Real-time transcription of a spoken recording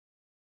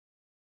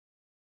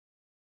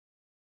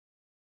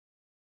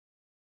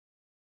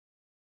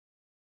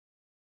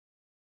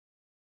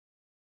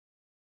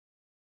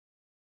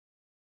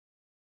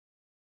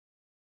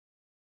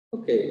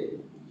Okay,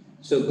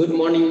 so good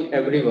morning,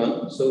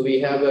 everyone. So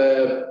we have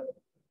a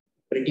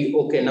pretty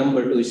okay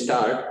number to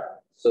start.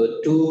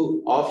 So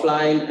 2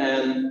 offline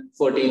and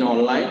 14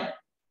 online.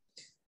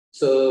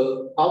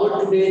 So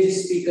our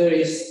today's speaker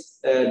is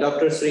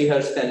Dr.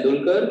 Sriharsh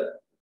Tendulkar,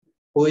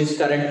 who is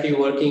currently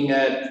working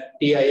at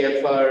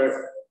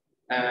TIFR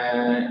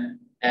and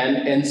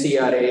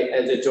NCRA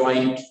as a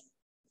joint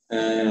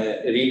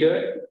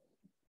reader.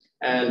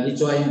 And he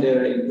joined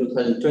there in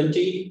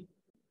 2020.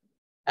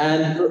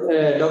 And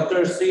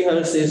Dr.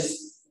 Sriharsh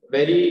is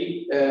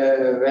very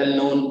well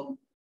known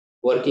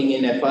working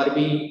in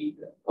FRB,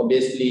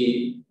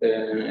 obviously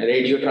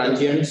radio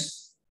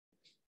transients.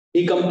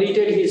 He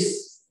completed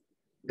his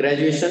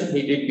graduation.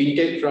 He did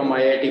BTech from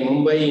IIT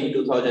Mumbai in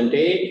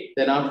 2008.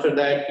 Then after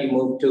that, he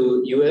moved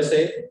to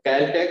USA,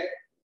 Caltech,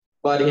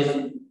 for his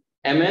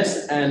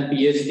MS and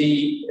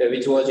PhD,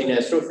 which was in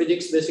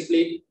astrophysics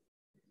basically.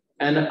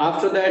 And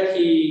after that,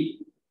 he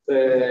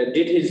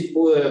did his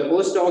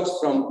postdocs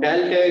from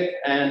Caltech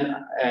and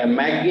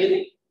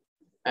McGill.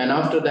 And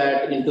after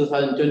that, in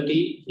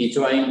 2020, he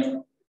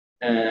joined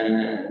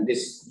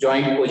this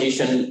joint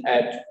position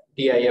at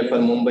TIFR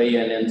Mumbai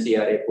and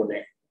NCRA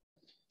Pune.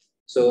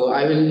 So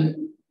I will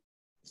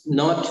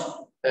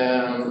not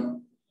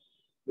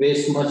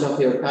waste much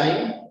of your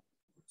time.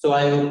 So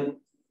I would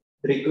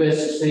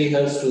request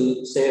Sriharsh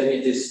to share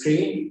his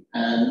screen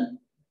and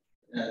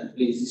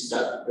please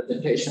start the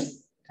presentation.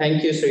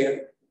 Thank you, Sriharsh.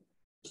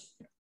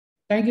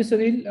 Thank you,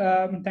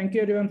 Sunil. Thank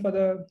you, everyone, for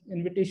the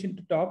invitation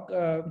to talk.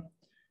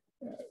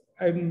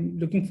 I'm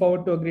looking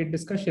forward to a great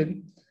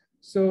discussion.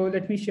 So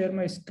let me share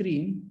my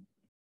screen.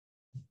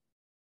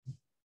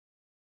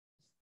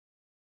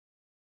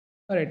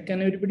 All right,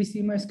 can everybody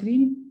see my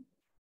screen?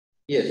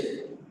 Yes.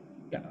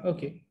 Yeah,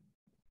 okay.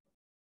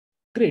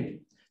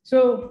 Great.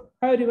 So,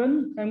 hi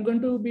everyone. I'm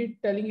going to be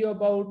telling you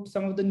about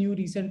some of the new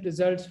recent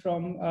results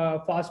from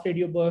fast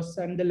radio bursts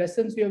and the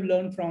lessons we have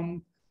learned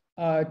from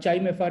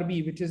CHIME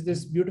FRB, which is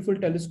this beautiful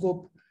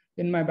telescope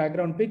in my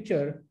background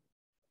picture.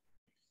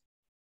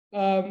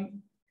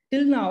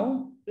 Till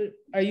now,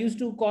 I used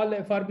to call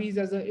FRBs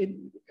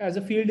as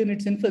a field in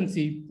its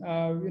infancy.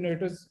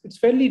 It's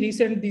fairly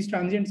recent. These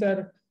transients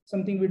are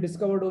something we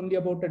discovered only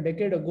about a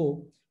decade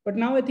ago. But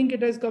now I think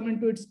it has come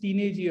into its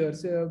teenage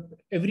years.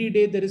 Every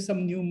day there is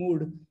some new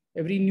mood.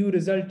 Every new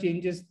result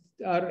changes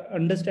our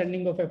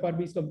understanding of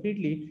FRBs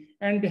completely.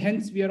 And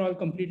hence we are all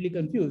completely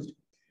confused.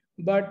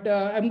 But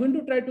I'm going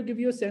to try to give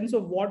you a sense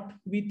of what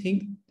we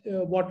think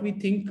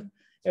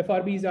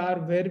FRBs are,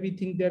 where we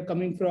think they're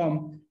coming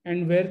from,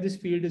 and where this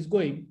field is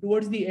going.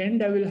 Towards the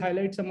end, I will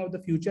highlight some of the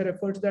future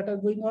efforts that are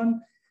going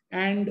on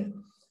and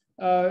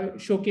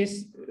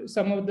showcase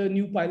some of the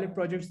new pilot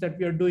projects that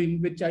we are doing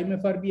with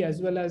CHIME FRB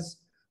as well as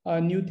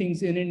new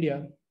things in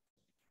India.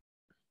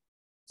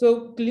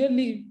 So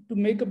clearly, to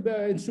make an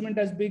instrument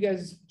as big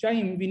as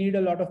CHIME, we need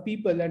a lot of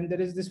people. And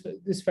there is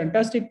this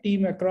fantastic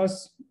team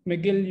across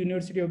McGill,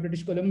 University of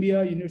British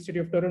Columbia, University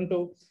of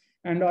Toronto,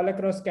 and all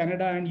across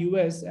Canada and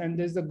US. And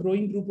there's a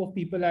growing group of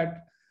people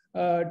at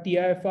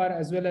TIFR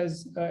as well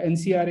as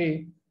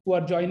NCRA who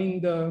are joining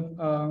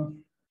the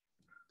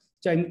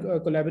CHIME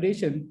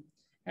collaboration.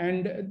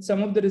 And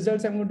some of the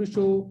results I'm going to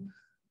show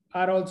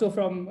are also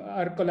from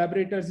our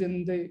collaborators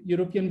in the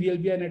European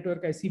VLBI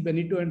network. I see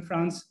Benito and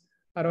France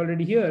are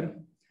already here.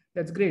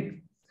 That's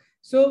great.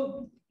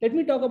 So let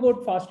me talk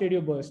about fast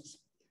radio bursts.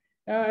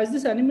 As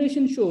this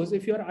animation shows,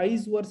 if your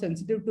eyes were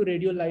sensitive to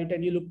radio light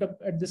and you looked up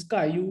at the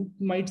sky, you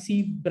might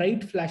see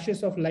bright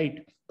flashes of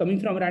light coming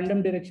from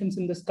random directions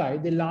in the sky.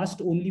 They last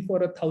only for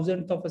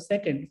 1,000th of a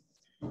second.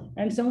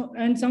 And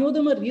some of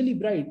them are really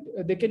bright.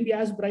 They can be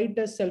as bright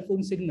as cell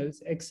phone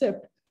signals,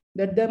 except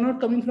that they're not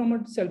coming from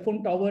a cell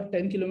phone tower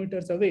 10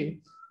 kilometers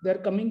away. They're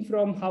coming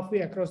from halfway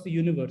across the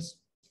universe.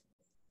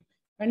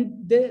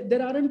 And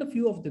there aren't a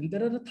few of them.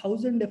 There are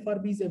 1,000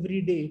 FRBs every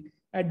day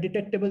at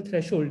detectable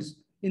thresholds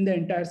in the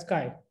entire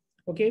sky.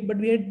 Okay, but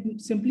we had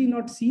simply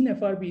not seen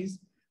FRBs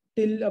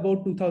till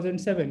about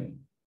 2007.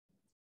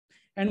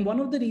 And one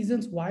of the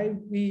reasons why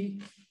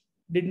we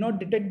did not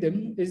detect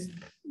them is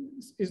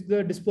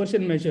the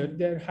dispersion measure.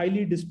 They're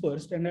highly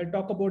dispersed, and I'll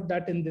talk about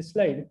that in this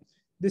slide.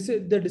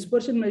 The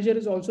dispersion measure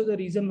is also the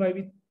reason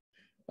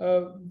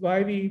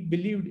why we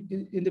believed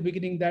in the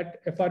beginning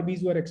that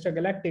FRBs were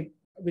extragalactic,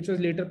 which was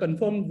later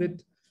confirmed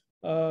with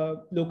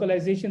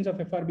localizations of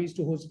FRBs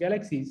to host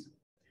galaxies.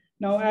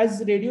 Now,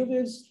 as radio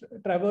waves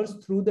traverse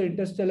through the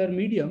interstellar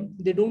medium,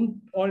 they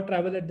don't all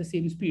travel at the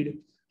same speed.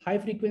 High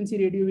frequency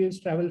radio waves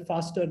travel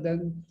faster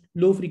than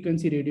low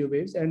frequency radio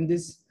waves. And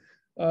this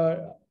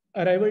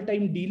arrival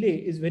time delay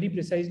is very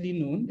precisely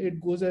known. It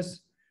goes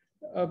as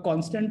a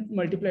constant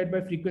multiplied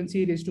by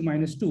frequency raised to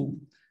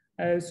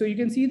 -2. So you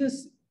can see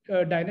this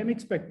dynamic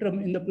spectrum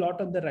in the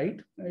plot on the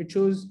right. It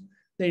shows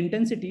the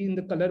intensity in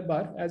the color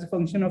bar as a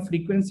function of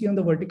frequency on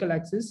the vertical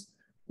axis,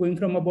 going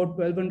from about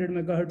 1200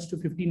 megahertz to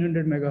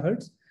 1500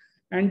 megahertz,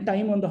 and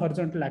time on the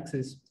horizontal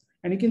axis.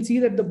 And you can see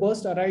that the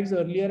burst arrives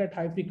earlier at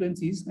high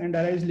frequencies and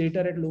arrives later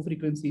at low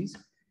frequencies.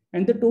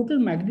 And the total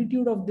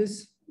magnitude of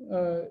this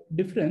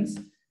difference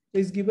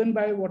is given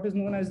by what is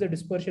known as the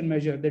dispersion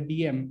measure, the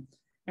DM.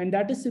 And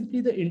that is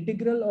simply the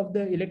integral of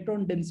the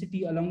electron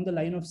density along the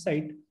line of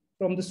sight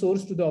from the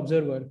source to the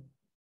observer.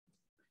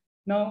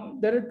 Now,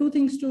 there are two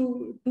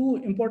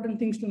important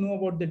things to know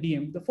about the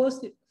DM. The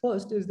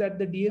first is that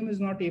the DM is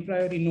not a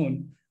priori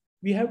known.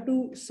 We have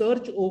to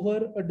search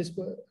over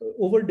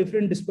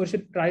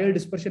different trial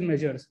dispersion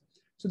measures.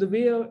 So the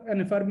way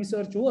an FRB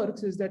search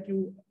works is that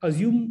you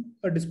assume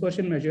a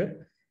dispersion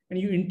measure and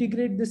you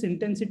integrate this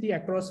intensity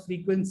across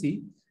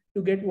frequency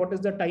to get what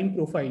is the time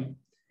profile.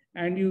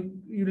 And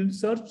you'll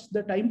search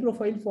the time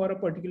profile for a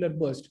particular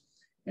burst.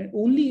 And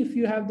only if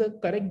you have the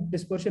correct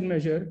dispersion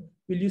measure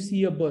will you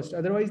see a burst.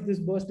 Otherwise, this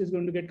burst is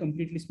going to get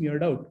completely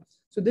smeared out.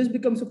 So this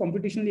becomes a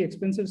computationally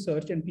expensive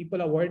search, and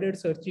people avoided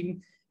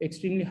searching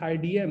extremely high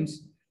DMs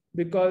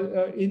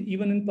because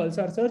even in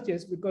pulsar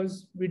searches,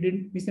 because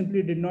we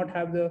simply did not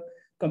have the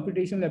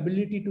computational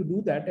ability to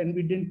do that, and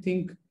we didn't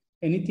think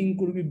anything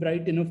could be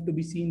bright enough to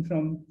be seen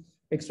from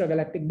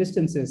extragalactic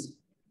distances.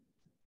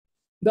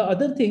 The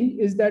other thing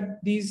is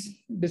that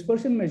these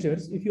dispersion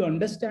measures, if you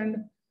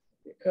understand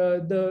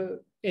the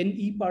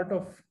NE part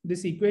of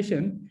this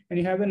equation, and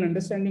you have an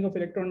understanding of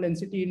electron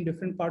density in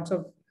different parts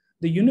of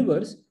the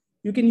universe,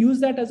 you can use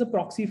that as a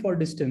proxy for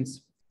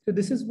distance. So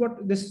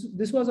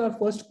this was our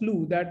first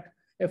clue that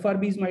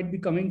FRBs might be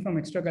coming from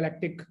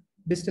extragalactic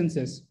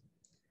distances.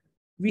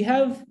 We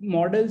have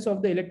models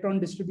of the electron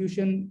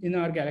distribution in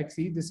our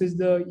galaxy. This is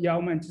the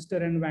Yao, Manchester,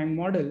 and Wang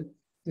model.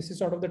 This is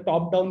sort of the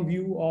top-down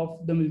view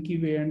of the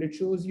Milky Way, and it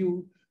shows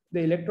you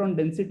the electron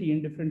density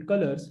in different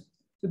colors.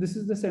 So this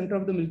is the center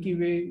of the Milky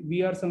Way.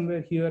 We are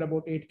somewhere here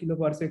about 8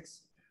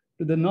 kiloparsecs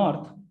to the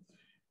north.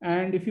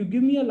 And if you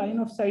give me a line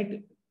of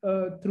sight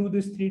through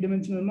this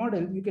three-dimensional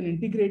model, you can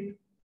integrate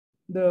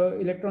the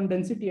electron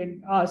density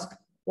and ask,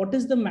 what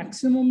is the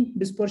maximum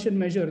dispersion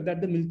measure that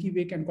the Milky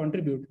Way can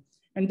contribute?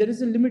 And there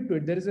is a limit to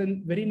it. There is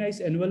a very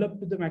nice envelope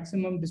to the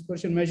maximum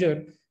dispersion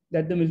measure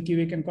that the Milky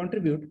Way can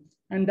contribute.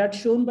 And that's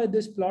shown by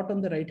this plot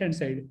on the right-hand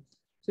side.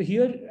 So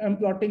here I'm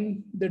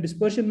plotting the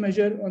dispersion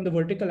measure on the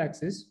vertical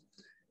axis,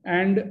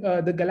 and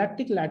the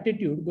galactic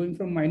latitude going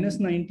from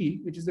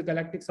 -90, which is the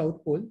galactic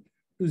south pole,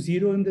 to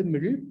 0 in the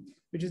middle,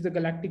 which is the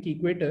galactic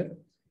equator,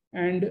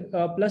 and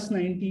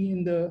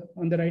 +90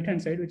 on the right-hand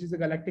side, which is the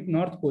galactic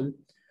north pole.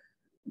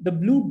 The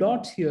blue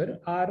dots here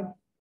are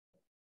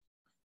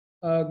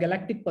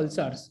galactic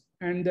pulsars,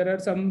 and there are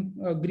some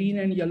green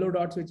and yellow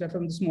dots which are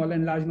from the small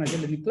and large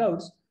Magellanic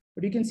clouds.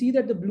 But you can see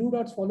that the blue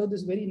dots follow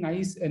this very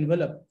nice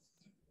envelope,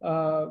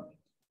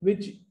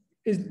 which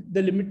is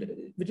the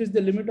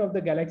limit of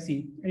the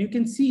galaxy. And you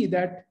can see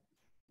that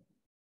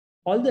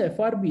all the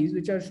FRBs,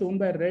 which are shown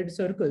by red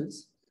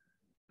circles,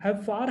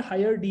 have far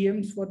higher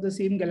DMs for the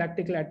same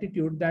galactic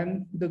latitude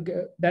than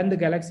the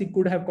galaxy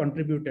could have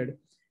contributed.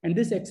 And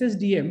this excess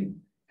DM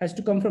has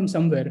to come from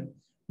somewhere.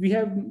 We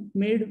have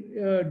made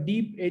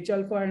deep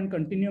H-alpha and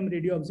continuum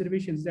radio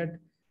observations that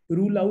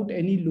rule out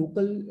any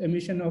local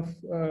emission of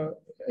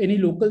any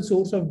local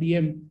source of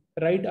DM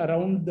right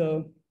around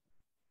the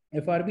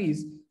FRBs.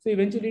 So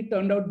eventually it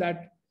turned out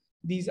that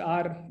these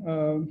are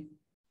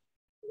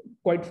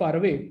quite far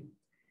away.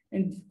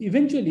 And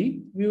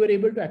eventually we were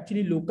able to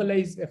actually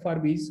localize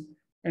FRBs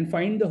and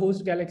find the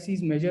host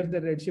galaxies, measure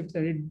the redshifts,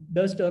 and it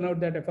does turn out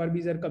that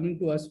FRBs are coming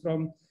to us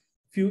from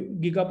few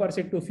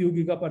gigaparsec to a few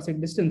gigaparsec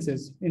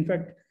distances. In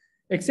fact,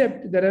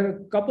 except there are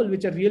a couple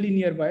which are really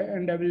nearby,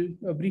 and I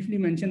will briefly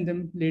mention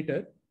them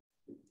later.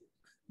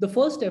 The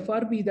first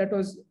FRB that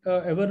was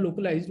ever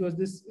localized was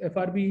this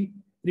FRB,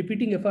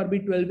 repeating FRB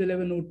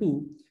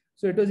 121102.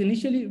 So it was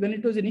when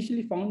it was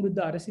initially found with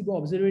the Arecibo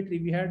Observatory,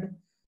 we had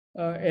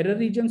error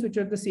regions which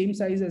are the same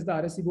size as the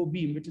Arecibo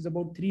beam, which is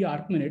about 3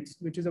 arc minutes,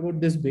 which is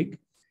about this big.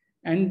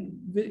 And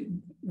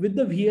with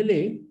the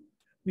VLA,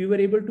 we were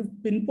able to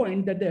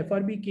pinpoint that the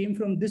FRB came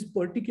from this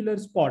particular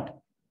spot,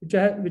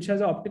 which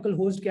has an optical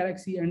host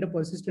galaxy and a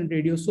persistent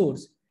radio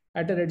source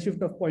at a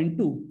redshift of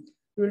 0.2.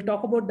 We will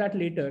talk about that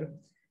later.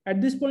 At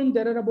this point,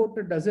 there are about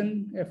a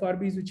dozen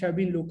FRBs which have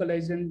been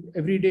localized, and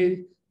every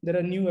day there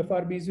are new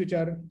FRBs which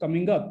are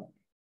coming up.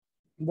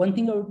 One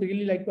thing I would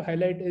really like to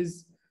highlight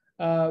is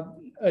a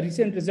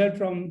recent result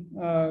from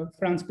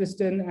Franz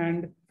Christen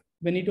and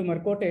Benito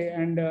Marcotte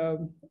and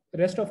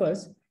rest of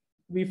us.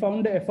 We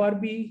found a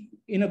FRB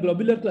in a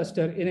globular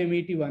cluster in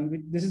M81.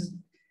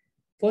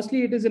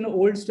 Firstly, it is in an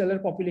old stellar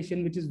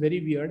population, which is very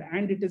weird,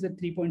 and it is at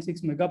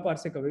 3.6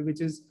 megaparsec away,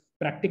 which is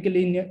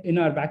practically in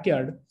our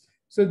backyard.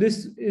 So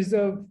this is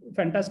a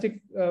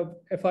fantastic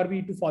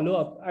FRB to follow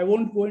up. I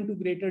won't go into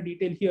greater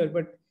detail here,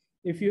 but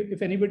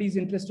if anybody is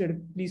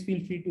interested, please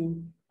feel free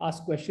to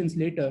ask questions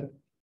later.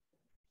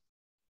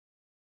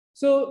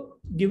 So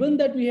given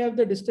that we have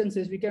the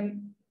distances, we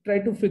can try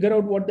to figure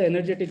out what the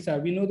energetics are.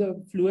 We know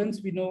the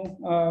fluence, we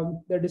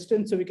know the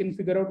distance, so we can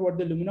figure out what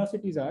the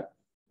luminosities are.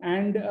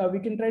 And we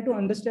can try to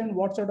understand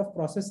what sort of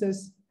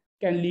processes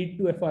can lead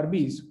to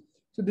FRBs.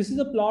 So this is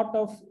a plot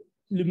of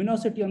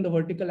luminosity on the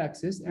vertical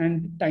axis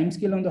and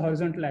timescale on the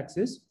horizontal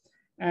axis.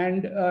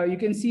 And you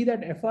can see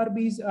that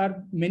FRBs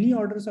are many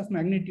orders of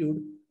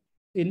magnitude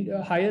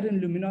higher in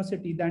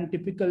luminosity than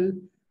typical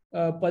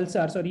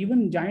pulsars or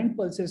even giant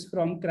pulses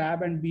from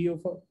CRAB and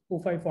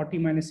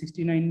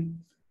B0540-69,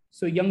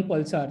 so young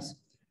pulsars.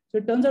 So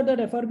it turns out that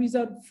FRBs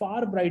are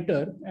far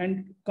brighter,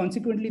 and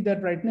consequently their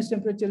brightness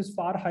temperature is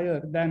far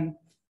higher than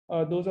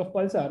those of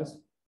pulsars.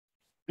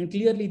 And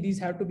clearly these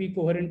have to be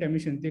coherent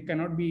emissions. They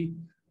cannot be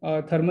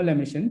thermal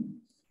emission.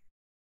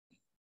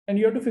 And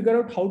you have to figure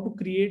out how to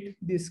create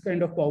this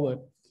kind of power.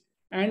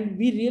 And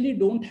we really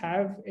don't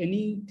have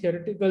any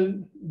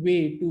theoretical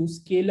way to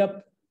scale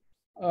up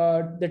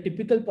the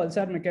typical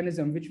pulsar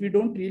mechanism, which we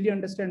don't really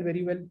understand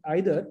very well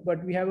either,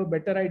 but we have a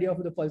better idea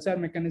of the pulsar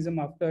mechanism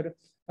after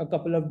a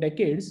couple of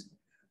decades.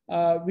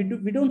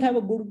 We don't have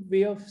a good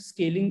way of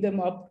scaling them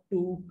up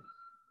to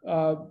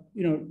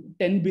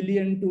 10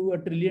 billion to a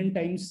trillion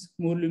times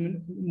more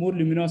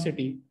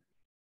luminosity.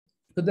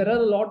 So there are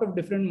a lot of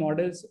different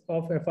models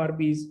of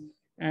FRBs,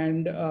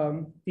 and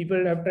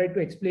people have tried to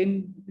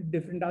explain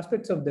different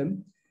aspects of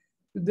them.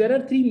 There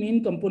are three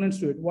main components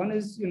to it. One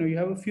is, you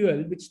have a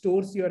fuel which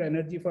stores your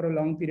energy for a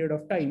long period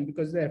of time,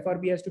 because the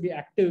FRB has to be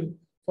active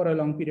for a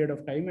long period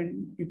of time,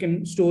 and you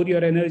can store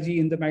your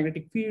energy in the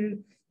magnetic field,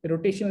 the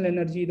rotational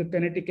energy, the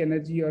kinetic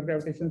energy, or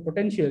gravitational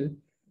potential.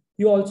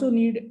 You also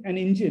need an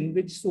engine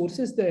which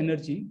sources the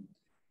energy,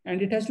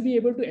 and it has to be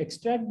able to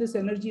extract this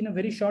energy in a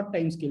very short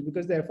time scale,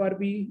 because the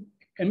FRB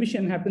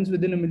emission happens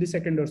within a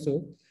millisecond or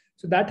so.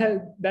 So that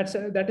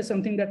is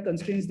something that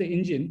constrains the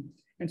engine.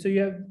 And so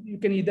you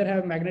can either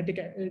have magnetic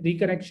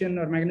reconnection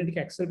or magnetic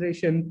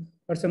acceleration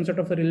or some sort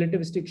of a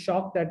relativistic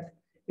shock that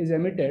is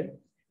emitted.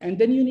 And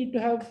then you need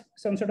to have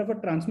some sort of a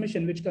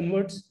transmission which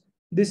converts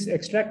this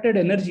extracted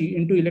energy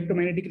into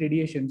electromagnetic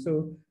radiation.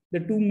 So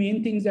the two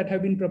main things that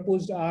have been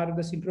proposed are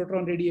the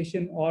synchrotron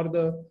radiation or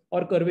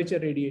curvature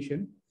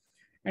radiation.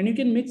 And you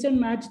can mix and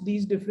match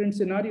these different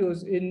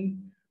scenarios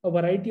in a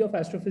variety of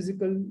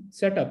astrophysical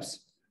setups,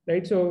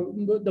 right? So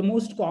the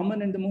most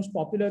common and the most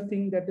popular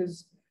thing that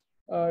is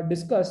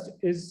discussed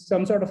is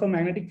some sort of a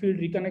magnetic field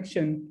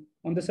reconnection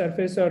on the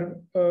surface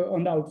or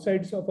on the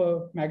outsides of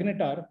a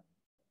magnetar,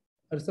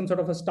 or some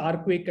sort of a star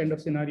quake kind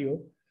of scenario.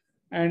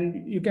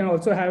 And you can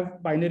also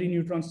have binary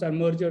neutron star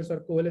mergers or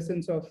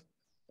coalescence of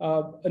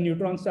a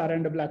neutron star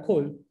and a black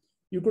hole.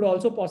 You could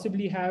also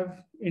possibly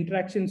have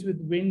interactions with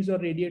winds or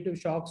radiative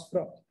shocks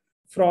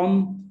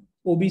from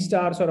OB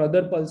stars or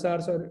other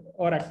pulsars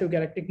or active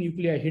galactic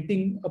nuclei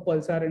hitting a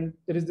pulsar, and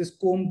there is this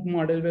combed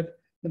model where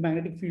the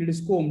magnetic field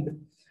is combed.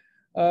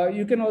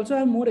 You can also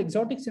have more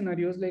exotic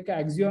scenarios like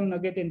an axion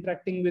nugget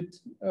interacting with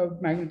a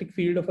magnetic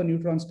field of a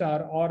neutron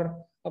star, or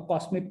a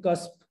cosmic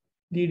cusp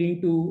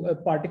leading to a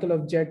particle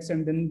of jets,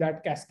 and then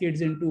that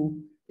cascades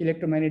into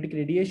electromagnetic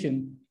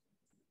radiation.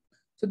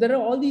 So there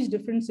are all these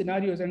different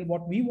scenarios, and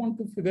what we want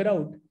to figure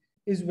out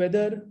is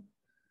whether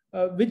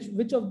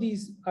which of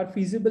these are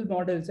feasible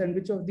models and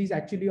which of these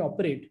actually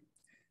operate.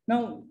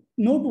 Now,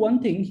 note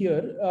one thing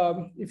here.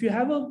 If you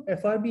have a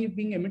FRB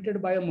being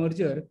emitted by a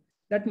merger,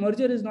 that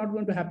merger is not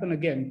going to happen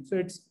again. So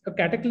it's a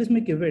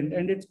cataclysmic event,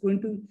 and it's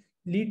going to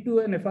lead to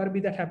an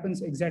FRB that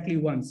happens exactly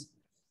once.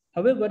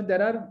 However,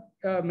 there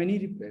are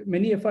many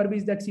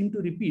FRBs that seem to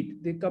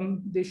repeat.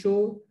 They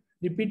show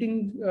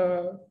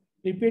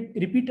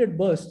repeated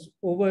bursts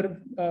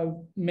over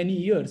many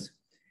years.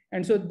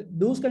 And so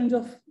those kinds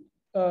of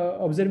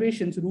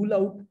observations rule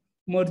out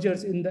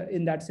mergers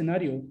in that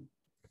scenario.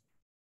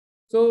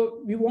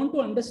 So we want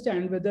to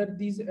understand whether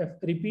these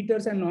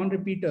repeaters and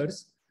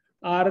non-repeaters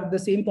are the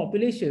same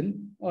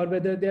population or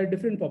whether they are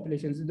different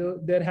populations.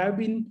 There have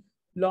been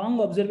long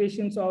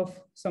observations of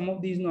some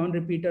of these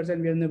non-repeaters,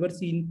 and we have never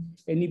seen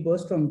any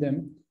burst from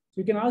them.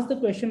 So you can ask the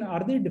question,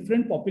 are they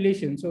different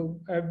populations?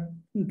 So I've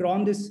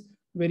drawn this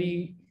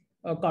very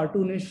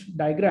cartoonish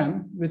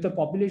diagram with a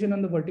population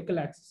on the vertical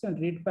axis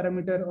and rate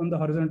parameter on the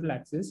horizontal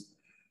axis.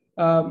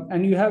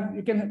 And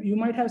you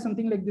might have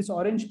something like this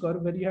orange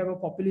curve where you have a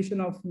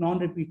population of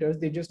non-repeaters.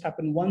 They just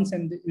happen once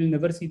and you'll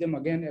never see them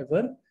again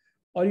ever.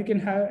 Or you can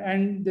have,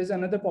 and there's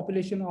another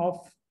population of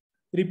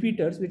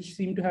repeaters which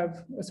seem to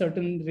have a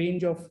certain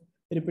range of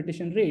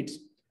repetition rates.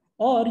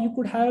 Or you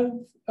could have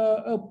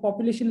a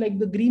population like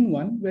the green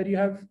one where you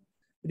have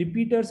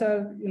repeaters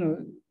are,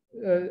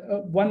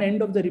 one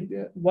end of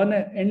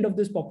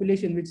this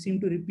population which seem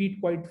to repeat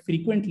quite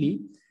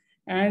frequently.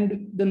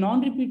 And the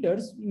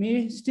non-repeaters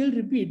may still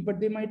repeat,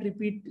 but they might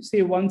repeat,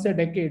 say, once a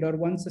decade or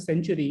once a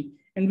century,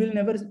 and we'll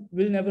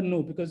never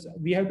know, because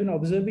we have been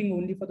observing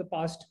only for the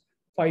past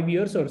 5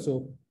 years or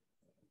so.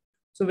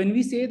 So when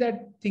we say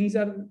that things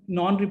are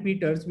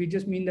non-repeaters, we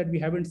just mean that we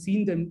haven't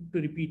seen them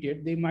to repeat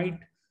it. They might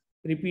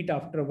repeat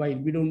after a while.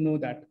 We don't know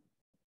that.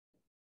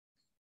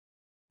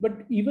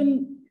 But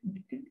even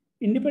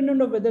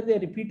independent of whether they're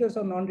repeaters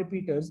or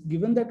non-repeaters,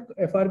 given that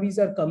FRBs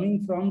are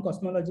coming from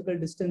cosmological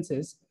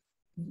distances,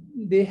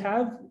 they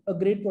have a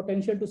great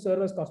potential to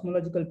serve as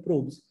cosmological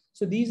probes.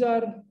 So these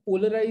are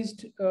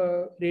polarized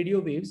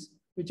radio waves,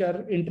 which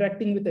are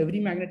interacting with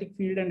every magnetic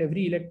field and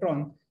every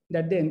electron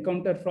that they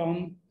encounter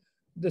from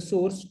the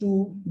source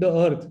to the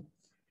Earth.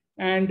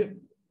 And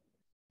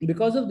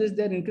Because of this,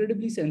 they're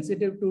incredibly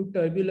sensitive to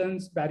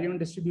turbulence, baryon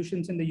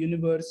distributions in the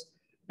universe,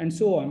 and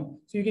so on.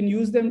 So you can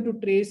use them to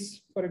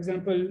trace, for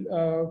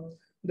example,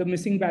 the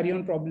missing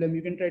baryon problem.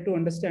 You can try to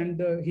understand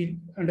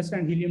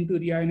helium-2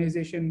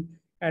 reionization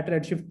at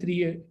redshift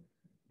 3,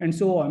 and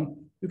so on.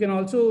 You can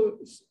also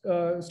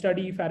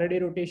study Faraday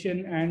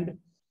rotation and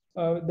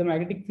the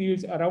magnetic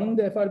fields around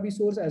the FRB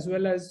source, as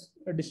well as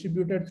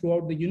distributed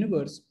throughout the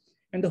universe.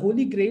 And the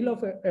holy grail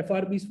of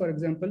FRBs, for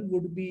example,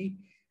 would be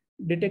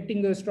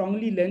detecting a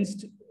strongly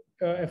lensed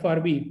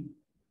FRB.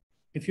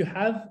 If you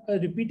have a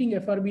repeating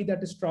FRB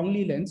that is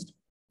strongly lensed,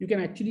 you can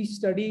actually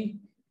study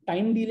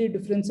time delay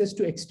differences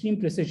to extreme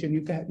precision.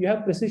 You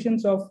have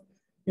precisions of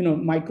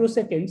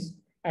microseconds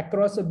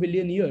across a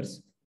billion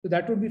years. So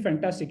that would be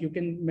fantastic. You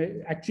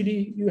can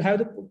actually, you have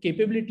the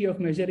capability of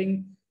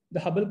measuring the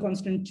Hubble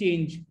constant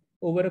change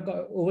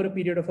over a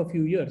period of a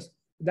few years.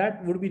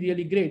 That would be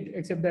really great,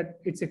 except that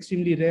it's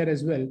extremely rare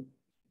as well.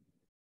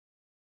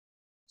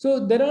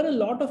 So there are a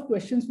lot of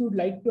questions we would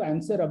like to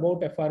answer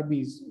about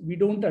FRBs. We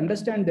don't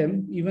understand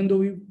them, even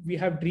though we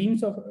have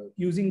dreams of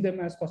using them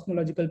as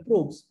cosmological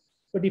probes.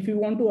 But if you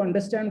want to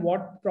understand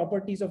what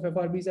properties of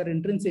FRBs are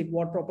intrinsic,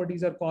 what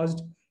properties are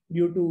caused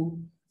due to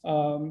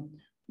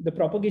the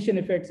propagation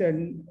effects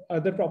and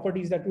other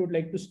properties that we would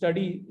like to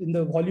study in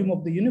the volume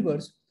of the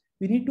universe,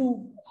 we need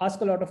to ask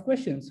a lot of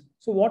questions.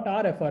 So what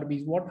are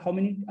FRBs? How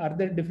many are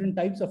there different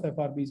types of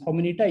FRBs? How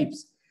many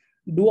types?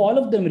 Do all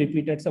of them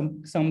repeat at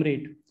some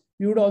rate?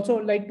 We would also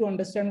like to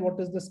understand what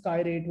is the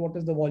sky rate, what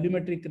is the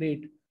volumetric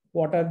rate,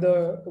 what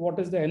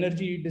is the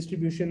energy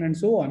distribution, and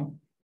so on.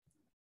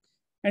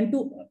 And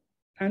to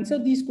answer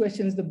these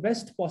questions, the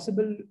best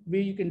possible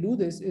way you can do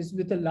this is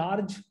with a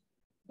large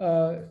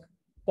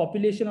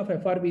population of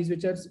FRBs,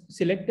 which are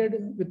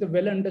selected with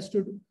well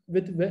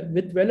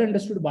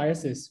understood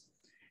biases.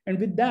 And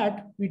with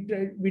that,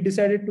 we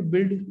decided to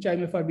build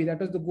CHIME FRB. That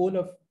was the goal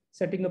of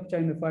setting up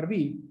CHIME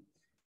FRB.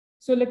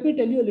 So let me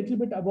tell you a little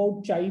bit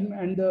about CHIME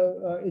and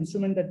the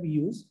instrument that we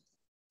use.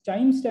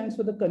 CHIME stands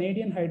for the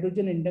Canadian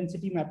Hydrogen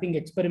Intensity Mapping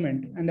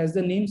Experiment. And as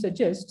the name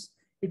suggests,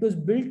 it was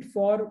built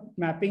for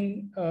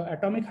mapping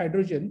atomic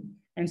hydrogen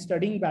and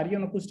studying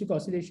baryon acoustic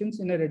oscillations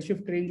in a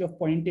redshift range of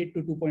 0.8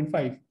 to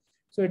 2.5.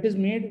 So it is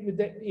made with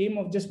the aim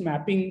of just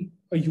mapping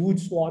a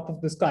huge swath of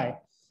the sky.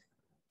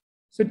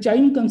 So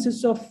CHIME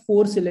consists of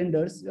 4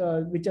 cylinders,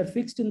 which are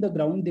fixed in the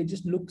ground. They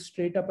just look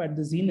straight up at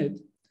the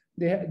zenith.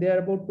 They are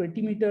about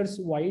 20 meters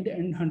wide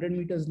and 100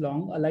 meters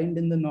long, aligned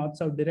in the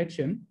north-south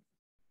direction.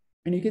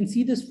 And you can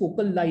see this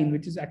focal line,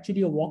 which is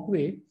actually a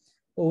walkway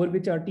over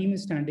which our team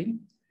is standing.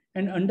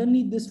 And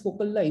underneath this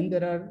focal line,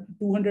 there are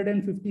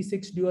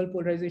 256 dual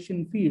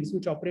polarization fields,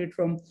 which operate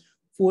from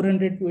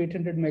 400 to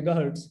 800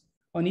 megahertz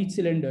on each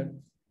cylinder.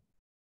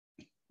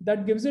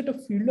 That gives it a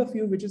field of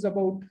view, which is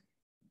about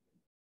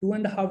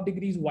 2.5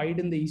 degrees wide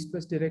in the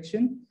east-west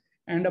direction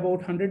and about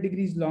 100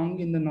 degrees long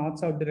in the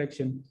north-south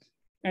direction.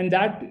 And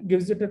that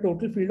gives it a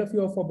total field of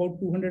view of about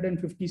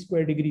 250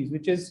 square degrees,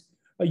 which is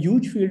a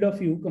huge field of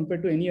view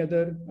compared to any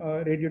other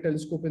radio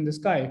telescope in the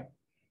sky.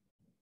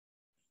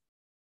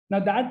 Now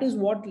that is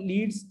what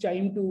leads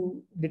CHIME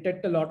to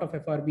detect a lot of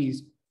FRBs.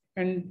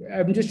 And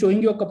I'm just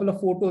showing you a couple of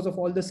photos of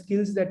all the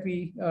skills that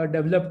we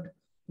developed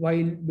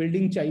while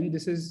building CHIME.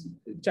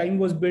 CHIME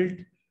was built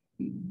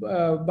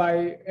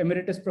by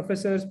emeritus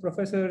professors,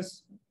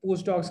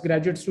 postdocs,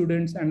 graduate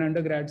students, and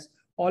undergrads,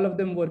 all of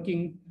them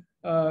working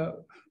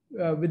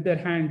with their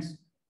hands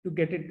to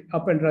get it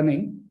up and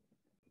running.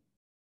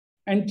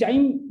 And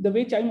CHIME, the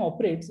way CHIME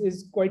operates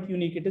is quite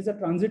unique. It is a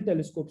transit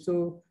telescope.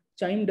 So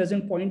CHIME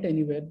doesn't point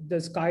anywhere.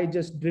 The sky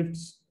just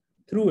drifts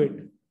through it.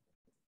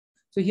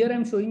 So here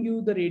I'm showing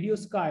you the radio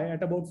sky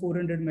at about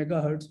 400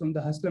 megahertz from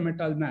the Haslam et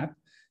al. Map.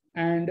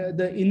 And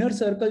the inner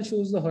circle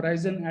shows the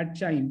horizon at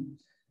CHIME.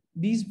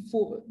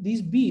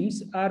 These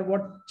beams are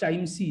what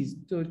CHIME sees.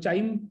 So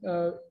CHIME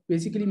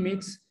basically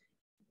makes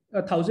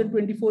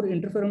 1024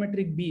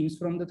 interferometric beams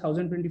from the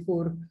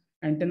 1024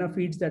 antenna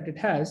feeds that it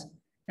has.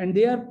 And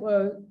they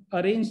are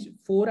arranged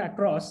 4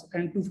 across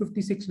and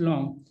 256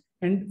 long.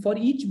 And for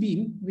each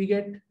beam, we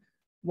get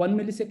 1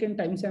 millisecond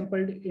time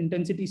sampled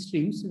intensity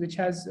streams, which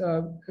has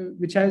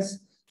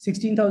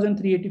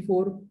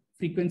 16,384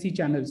 frequency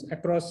channels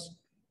across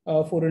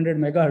 400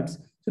 megahertz.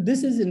 So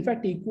this is in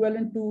fact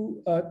equivalent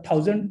to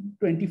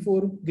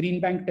 1024 green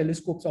bank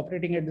telescopes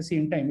operating at the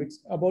same time. It's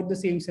about the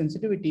same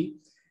sensitivity,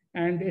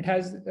 and it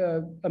has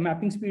a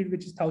mapping speed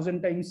which is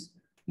 1,000 times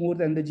more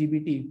than the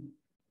GBT.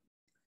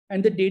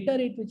 And the data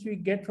rate which we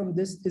get from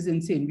this is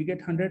insane. We get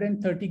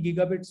 130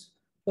 gigabits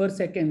per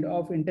second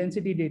of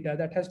intensity data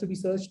that has to be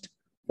searched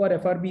for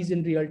FRBs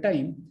in real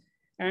time.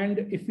 And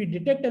if we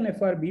detect an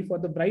FRB for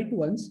the bright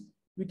ones,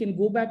 we can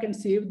go back and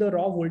save the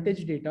raw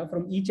voltage data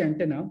from each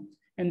antenna.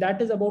 And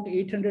that is about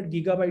 800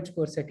 gigabytes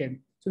per second.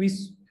 So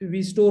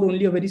we store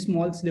only a very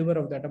small sliver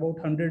of that, about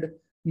 100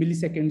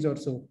 milliseconds or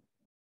so.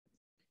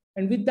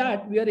 And with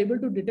that, we are able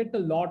to detect a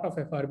lot of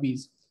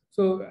FRBs.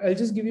 So I'll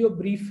just give you a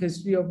brief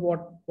history of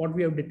what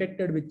we have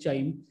detected with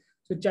CHIME.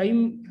 So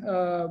CHIME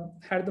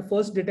had the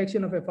first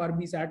detection of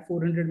FRBs at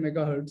 400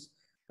 megahertz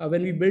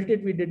When we built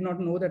it, we did not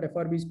know that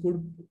FRBs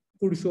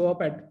could show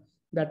up at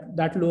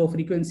that low of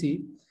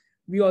frequency.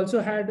 We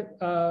also had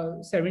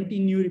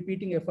 17 new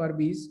repeating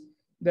FRBs.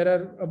 There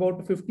are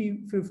about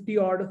 50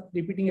 odd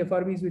repeating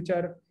FRBs which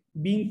are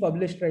being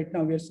published right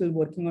now. We are still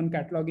working on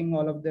cataloging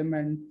all of them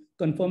and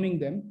confirming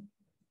them.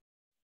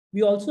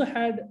 We also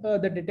had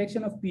the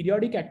detection of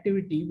periodic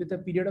activity with a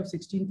period of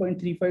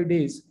 16.35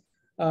 days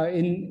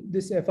in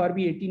this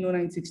FRB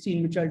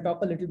 180916, which I'll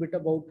talk a little bit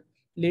about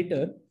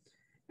later.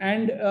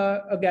 And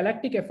a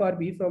galactic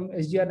FRB from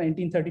SGR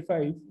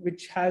 1935,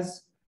 which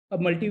has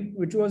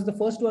which was the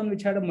first one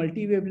which had a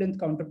multi-wavelength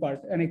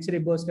counterpart, an X-ray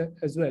burst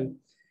as well.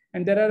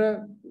 And there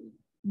are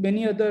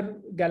many other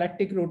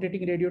galactic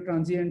rotating radio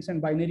transients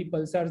and binary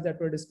pulsars that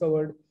were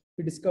discovered.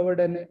 We discovered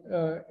a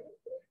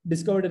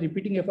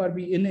repeating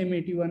FRB in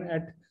M81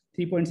 at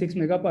 3.6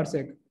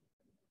 megaparsec.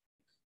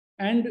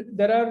 And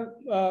there are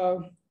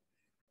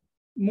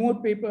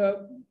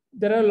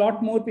a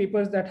lot more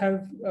papers that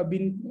have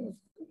been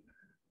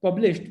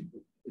published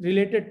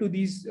related to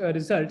these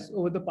results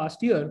over the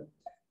past year.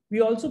 We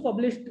also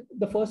published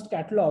the first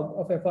catalog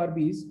of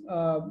FRBs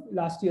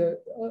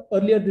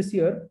earlier this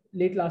year,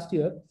 late last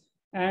year.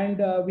 And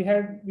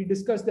we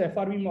discussed the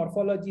FRB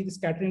morphology, the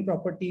scattering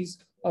properties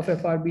of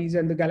FRBs,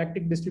 and the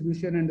galactic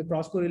distribution and the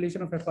cross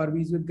correlation of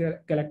FRBs with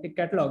galactic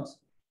catalogs.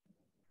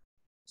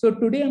 So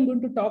today I'm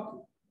going to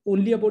talk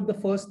only about the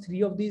first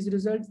three of these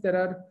results.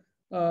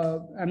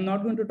 I'm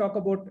not going to talk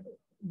about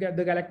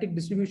the galactic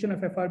distribution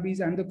of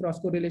FRBs and the cross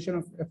correlation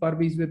of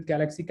FRBs with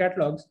galaxy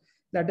catalogs.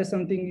 That is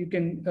something you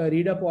can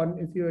read up on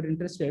if you are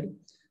interested.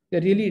 They're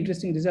really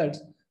interesting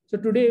results. So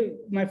today,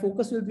 my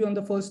focus will be on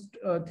the first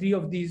three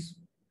of these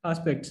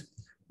aspects.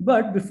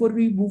 But before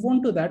we move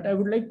on to that, I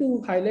would like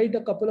to highlight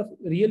a couple of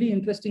really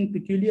interesting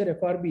peculiar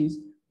FRBs,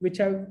 which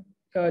have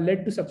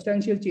led to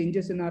substantial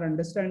changes in our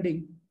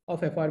understanding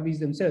of FRBs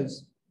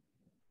themselves.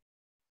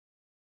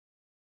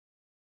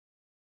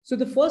 So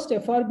the first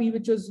FRB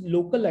which was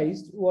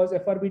localized was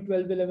FRB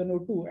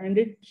 121102, and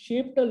it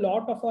shaped a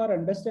lot of our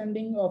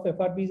understanding of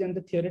FRBs and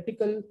the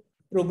theoretical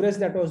progress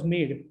that was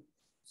made.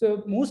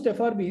 So most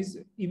FRBs,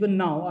 even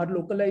now, are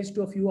localized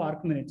to a few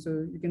arc minutes.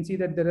 So you can see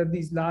that there are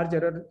these large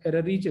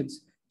error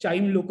regions.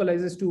 CHIME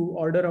localizes to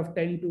order of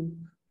 10 to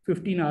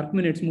 15 arc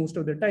minutes most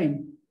of the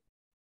time.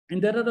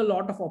 And there are a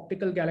lot of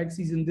optical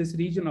galaxies in this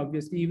region,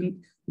 obviously.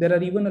 There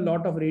are even a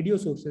lot of radio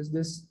sources.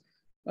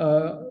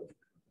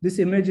 This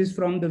image is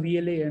from the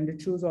VLA, and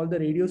it shows all the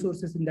radio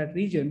sources in that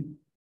region.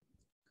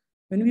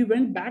 When we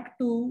went back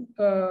to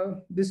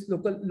this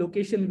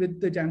location with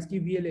the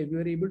Jansky VLA, we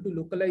were able to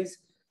localize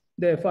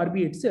the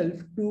FRB itself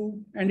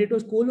and it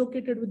was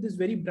co-located with this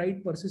very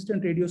bright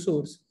persistent radio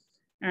source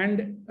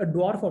and a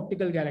dwarf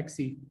optical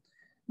galaxy.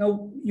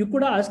 Now, you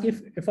could ask,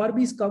 if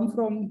FRBs come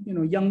from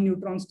young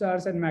neutron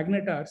stars and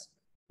magnetars,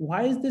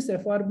 why is this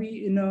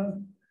FRB in a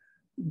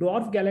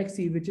dwarf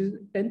galaxy which is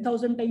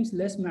 10,000 times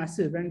less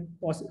massive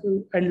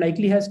and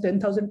likely has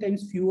 10,000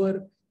 times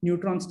fewer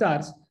neutron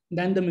stars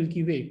than the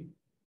Milky Way?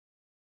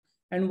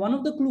 And one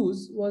of the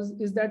clues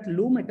is that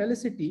low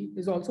metallicity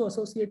is also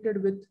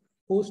associated with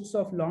hosts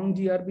of long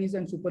GRBs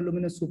and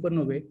superluminous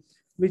supernovae,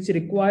 which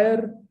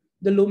require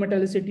the low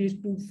metallicities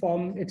to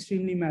form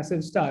extremely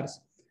massive stars.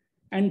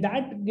 And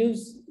that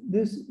gives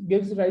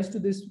rise to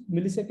this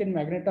millisecond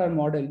magnetar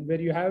model,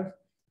 where you have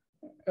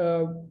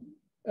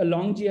a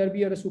long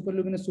GRB or a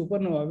superluminous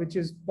supernova, which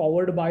is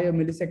powered by a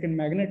millisecond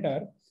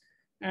magnetar.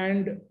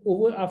 And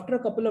after a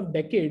couple of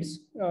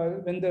decades,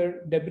 when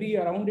the debris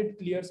around it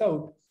clears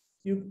out,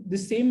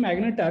 this same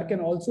magnetar can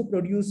also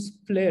produce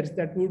flares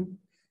that would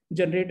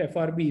generate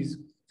FRBs.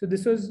 So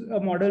this was a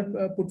model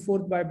put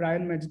forth by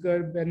Brian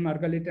Metzger, Ben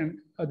Margalit, and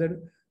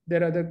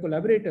their other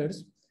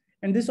collaborators.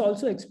 And this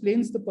also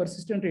explains the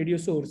persistent radio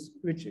source,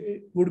 which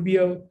would be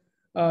a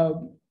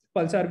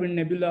pulsar wind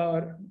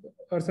nebula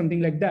or something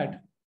like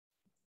that.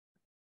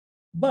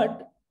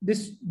 But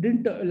this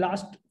didn't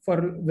last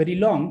for very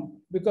long,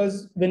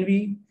 because when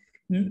we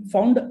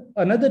found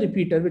another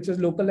repeater, which was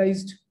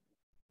localized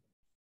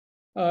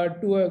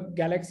to a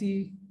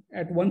galaxy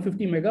at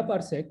 150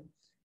 megaparsec,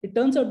 it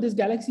turns out this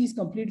galaxy is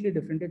completely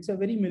different. It's a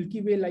very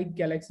Milky Way-like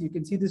galaxy. You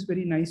can see this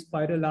very nice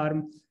spiral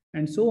arm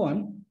and so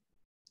on.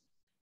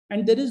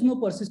 And there is no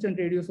persistent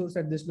radio source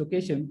at this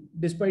location,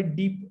 despite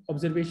deep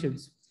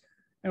observations.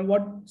 And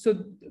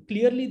so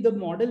clearly the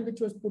model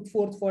which was put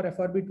forth for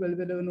FRB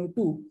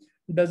 121102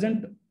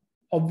 doesn't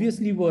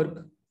obviously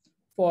work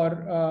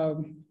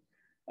for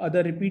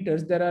other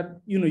repeaters. There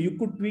are, you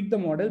could tweak the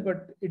model,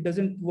 but it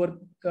doesn't work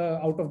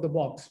out of the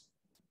box.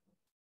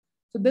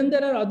 So then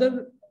there are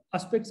other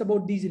aspects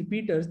about these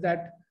repeaters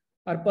that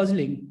are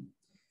puzzling.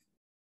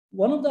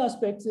 One of the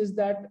aspects is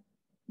that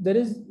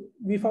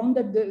we found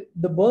that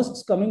the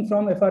bursts coming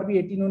from FRB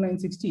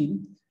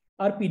 180916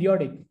 are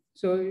periodic.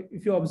 So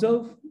if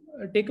you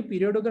take a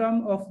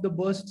periodogram of the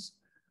bursts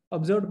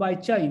observed by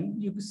CHIME,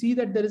 you can see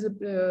that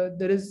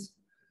there is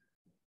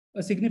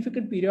a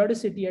significant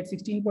periodicity at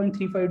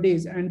 16.35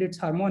 days and its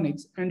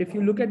harmonics. And if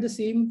you look at the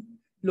same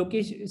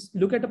location,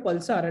 look at a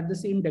pulsar at the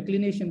same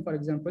declination, for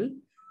example,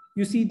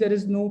 you see there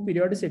is no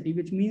periodicity,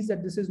 which means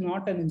that this is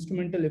not an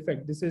instrumental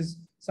effect. This is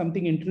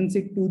something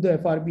intrinsic to the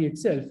FRB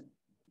itself.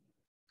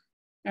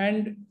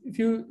 And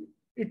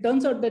it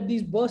turns out that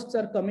these bursts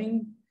are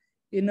coming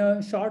in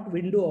a short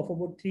window of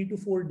about 3 to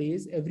 4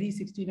 days, every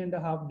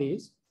 16.5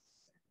 days.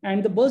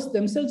 And the bursts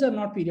themselves are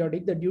not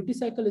periodic. The duty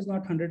cycle is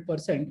not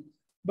 100%,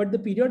 but the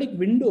periodic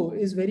window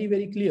is very,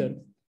 very clear.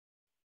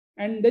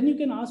 And then you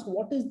can ask,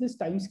 what is this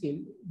time scale?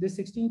 This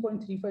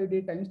 16.35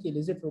 day time scale,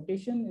 is it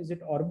rotation? Is it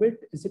orbit?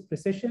 Is it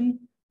precession?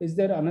 Is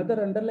there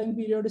another underlying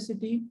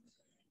periodicity?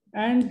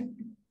 And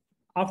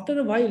after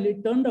a while,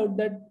 it turned out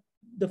that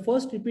the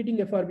first repeating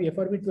FRB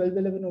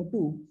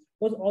 121102,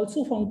 was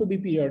also found to be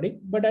periodic,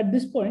 but at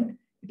this point,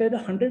 it had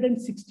a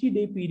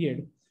 160-day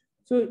period.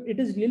 So it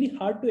is really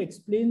hard to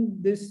explain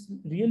this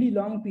really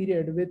long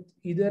period with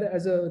either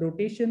as a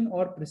rotation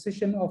or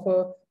precession of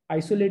a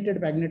isolated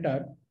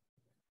magnetar.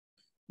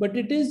 But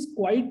it is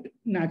quite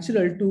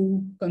natural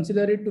to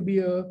consider it to be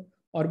a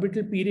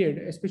orbital period,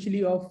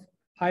 especially of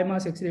high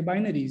mass X-ray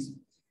binaries.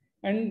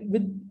 And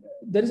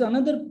there is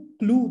another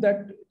clue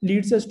that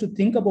leads us to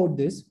think about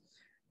this.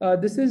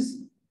 This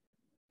is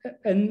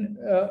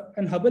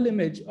an Hubble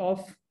image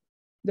of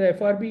the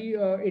FRB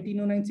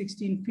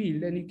 1809-16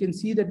 field, and you can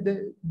see that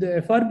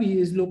the FRB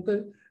is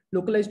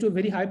localized to a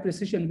very high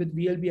precision with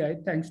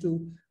VLBI, thanks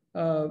to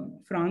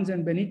Franz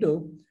and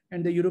Benito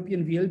and the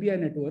European VLBI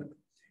network.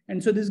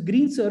 And so this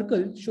green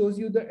circle shows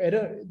you the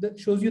error,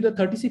 shows you the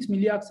 36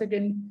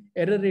 milliarcsecond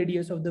error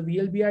radius of the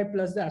VLBI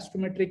plus the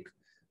astrometric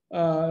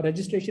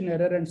registration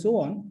error and so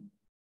on.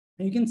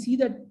 And you can see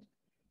that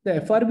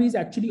the FRB is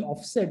actually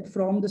offset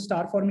from the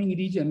star forming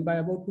region by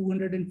about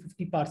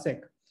 250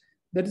 parsec.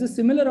 There is a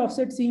similar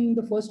offset seen in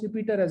the first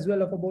repeater as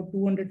well of about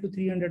 200 to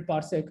 300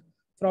 parsec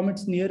from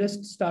its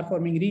nearest star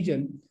forming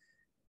region.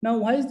 Now,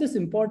 why is this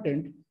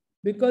important?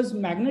 Because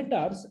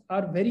magnetars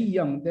are very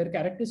young. Their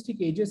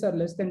characteristic ages are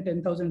less than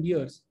 10,000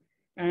 years.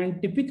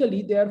 And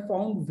typically they are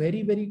found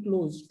very, very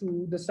close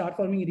to the star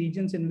forming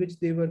regions in which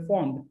they were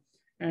formed.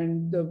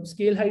 And the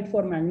scale height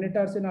for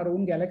magnetars in our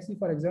own galaxy,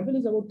 for example,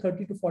 is about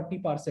 30 to 40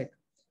 parsec.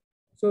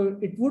 So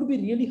it would be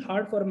really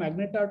hard for a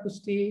magnetar to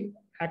stay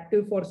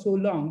active for so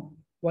long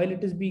while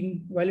it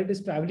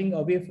is traveling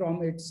away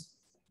from its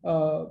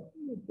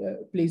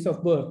place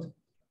of birth.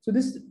 So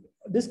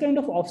this kind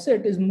of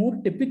offset is more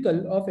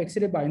typical of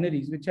X-ray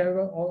binaries, which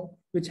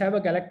have a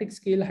galactic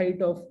scale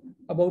height of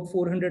about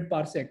 400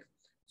 parsec.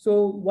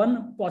 So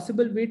one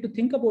possible way to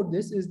think about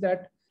this is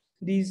that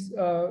these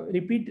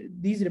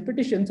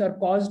repetitions are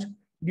caused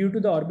due to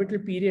the orbital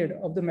period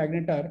of the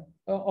magnetar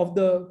of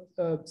the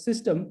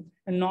system,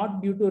 and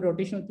not due to a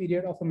rotational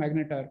period of a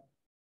magnetar.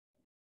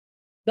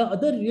 The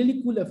other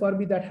really cool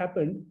FRB that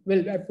happened,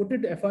 well, I put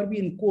it FRB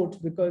in quotes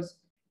because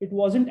it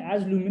wasn't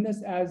as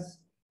luminous as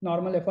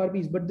normal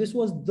FRBs, but this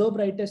was the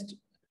brightest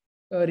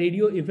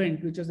radio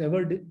event which was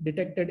ever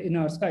detected in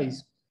our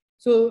skies.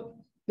 So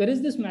there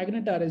is this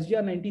magnetar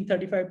SGR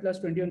 1935 plus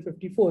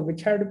 2154,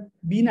 which had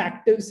been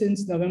active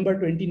since November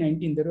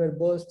 2019. There were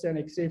bursts and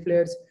X-ray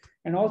flares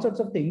and all sorts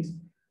of things.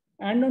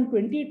 And on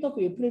 28th of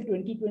April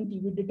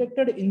 2020, we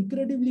detected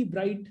incredibly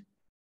bright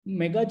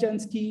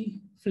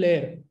Megajansky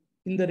flare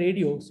in the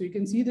radio. So you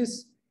can see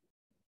this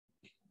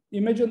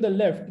image on the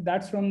left,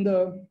 that's from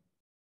the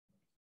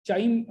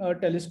CHIME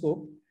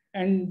telescope.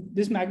 And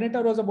this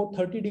magnetar was about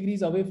 30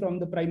 degrees away from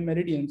the prime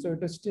meridian. So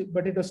it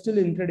was still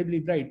incredibly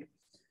bright.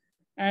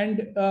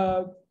 And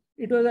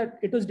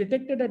it was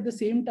detected at the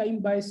same time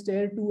by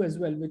STARE-2 as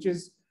well, which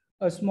is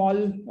a small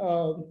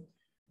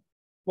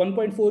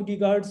 1.4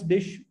 gigahertz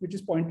dish, which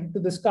is pointed to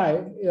the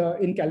sky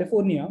in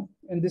California.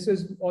 And this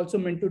is also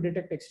meant to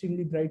detect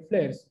extremely bright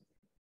flares.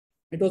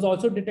 It was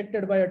also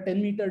detected by a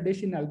 10-meter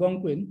dish in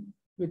Algonquin,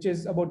 which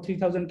is about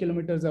 3,000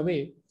 kilometers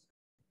away.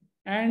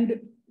 And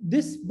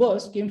this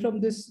burst came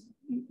from this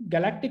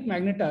galactic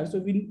magnetar.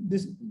 So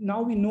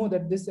now we know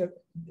that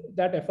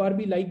that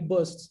FRB-like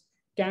bursts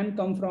can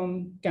come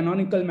from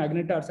canonical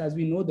magnetars as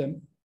we know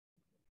them.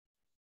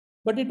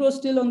 But it was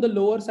still on the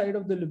lower side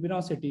of the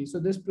luminosity. So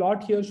this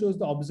plot here shows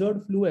the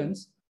observed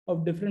fluence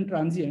of different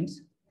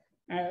transients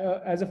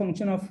as a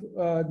function of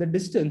the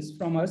distance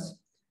from us.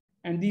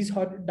 And these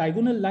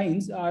diagonal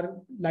lines are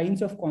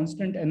lines of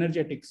constant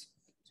energetics.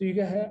 So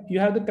you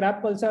have the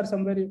Crab pulsar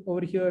somewhere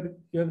over here,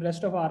 you have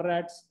rest of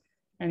R-rats,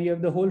 and you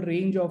have the whole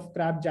range of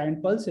Crab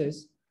giant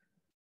pulses.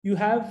 You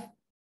have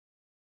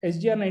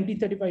SGR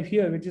 1935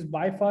 here, which is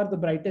by far the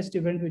brightest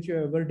event which you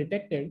have ever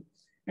detected.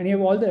 And you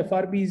have all the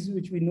FRBs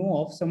which we know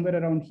of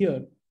somewhere around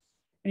here.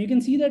 And you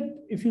can see that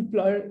if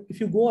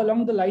you go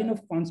along the line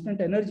of constant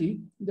energy,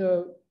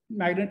 the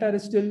magnetar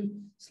is still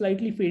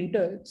slightly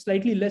fainter,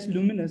 slightly less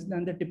luminous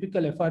than the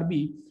typical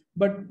FRB,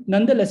 but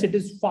nonetheless, it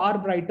is far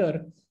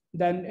brighter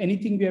than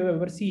anything we have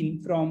ever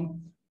seen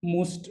from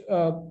most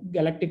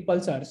galactic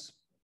pulsars.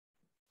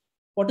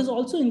 What is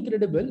also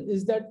incredible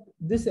is that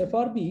this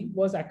FRB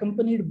was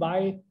accompanied by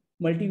a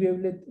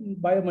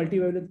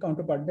multi-wavelength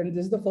counterpart. And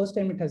this is the first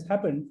time it has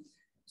happened.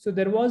 So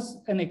there was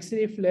an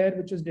X-ray flare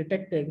which was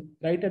detected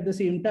right at the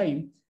same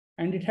time,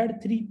 and it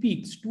had 3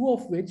 peaks, 2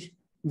 of which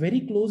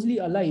very closely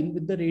align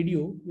with the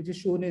radio, which is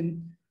shown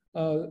in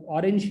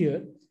orange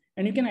here.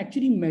 And you can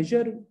actually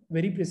measure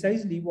very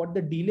precisely what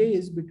the delay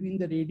is between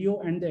the radio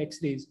and the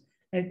X-rays.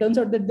 And it turns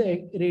out that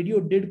the radio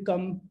did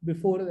come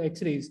before the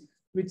X-rays,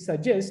 which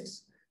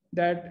suggests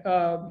that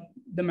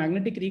the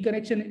magnetic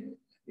reconnection,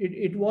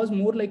 it was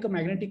more like a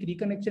magnetic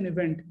reconnection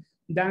event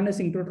than a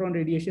synchrotron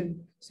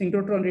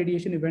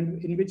radiation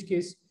event, in which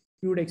case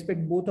you would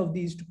expect both of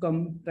these to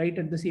come right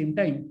at the same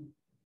time.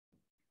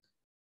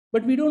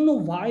 But we don't know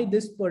why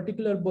this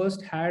particular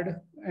burst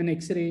had an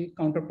X-ray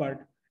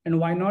counterpart and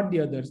why not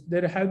the others.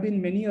 There have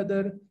been many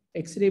other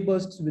X-ray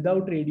bursts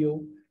without radio,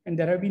 and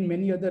there have been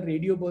many other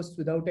radio bursts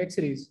without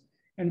X-rays.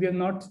 And we have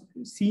not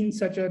seen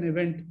such an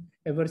event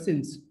ever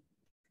since.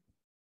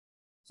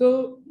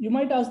 So you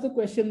might ask the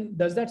question,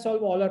 does that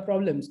solve all our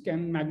problems?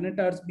 Can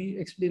magnetars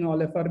explain all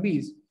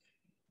FRBs?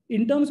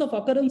 In terms of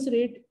occurrence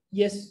rate,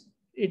 yes,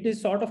 it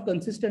is sort of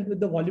consistent with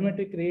the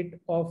volumetric rate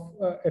of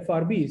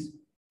FRBs.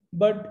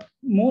 But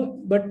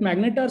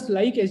magnetars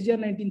like SGR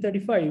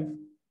 1935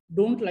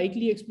 don't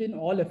likely explain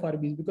all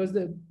FRBs, because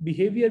the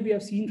behavior we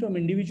have seen from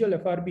individual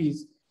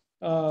FRBs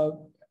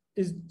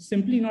is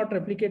simply not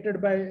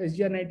replicated by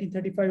SGR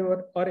 1935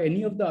 or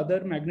any of the other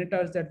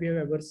magnetars that we have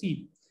ever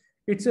seen.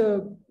 It's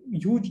a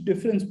huge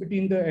difference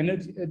between the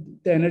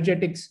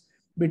energetics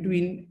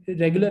between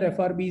regular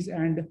FRBs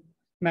and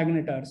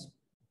magnetars.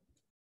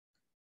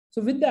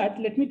 So with that,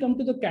 let me come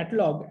to the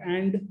catalog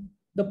and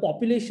the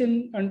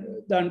population and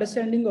the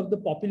understanding of the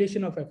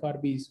population of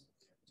FRBs.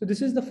 So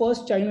this is the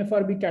first CHIME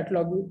FRB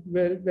catalog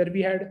where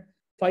we had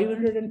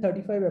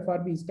 535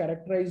 FRBs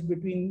characterized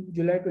between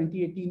July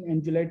 2018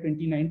 and July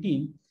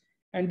 2019.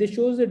 And this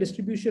shows the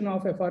distribution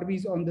of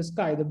FRBs on the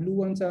sky. The blue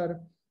ones are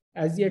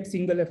as yet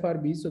single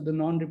FRBs, so the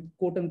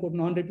quote unquote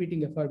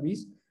non-repeating FRBs.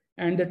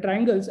 And the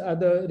triangles are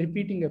the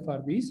repeating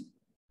FRBs.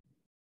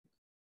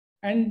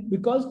 And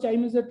because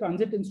CHIME is a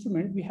transit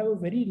instrument, we have a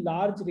very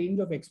large range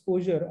of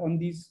exposure on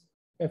these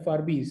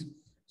FRBs.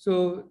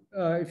 So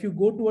if you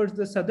go towards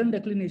the southern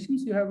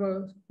declinations, you have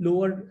a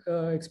lower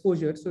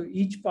exposure. So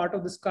each part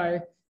of the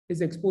sky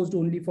is exposed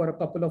only for a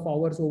couple of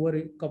hours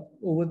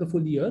over the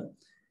full year.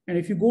 And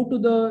if you go to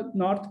the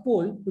North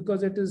Pole,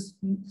 because it is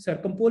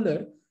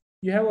circumpolar,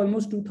 you have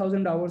almost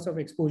 2000 hours of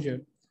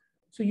exposure.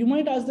 So you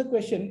might ask the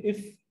question,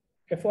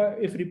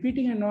 if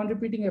repeating and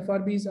non-repeating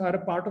FRBs are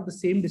a part of the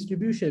same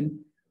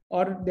distribution,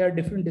 or they are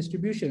different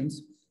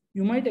distributions,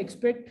 you might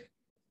expect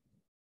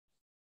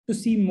to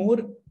see more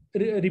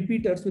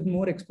repeaters with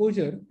more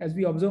exposure. As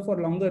we observe for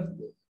longer,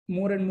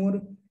 more and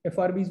more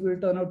FRBs will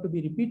turn out to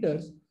be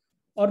repeaters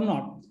or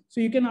not.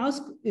 So you can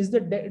ask, is the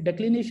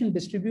declination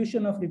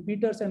distribution of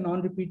repeaters and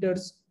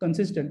non-repeaters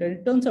consistent? And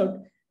it turns out,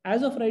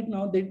 as of right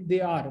now, they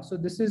are. So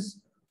this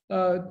is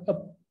a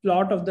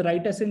plot of the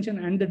right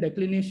ascension and the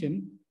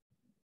declination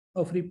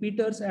of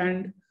repeaters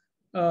and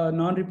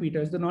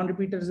non-repeaters. The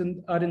non-repeaters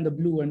are in the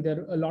blue, and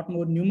they're a lot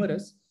more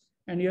numerous.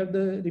 And you have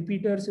the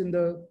repeaters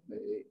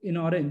in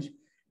orange.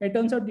 It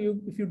turns out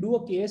if you do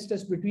a KS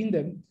test between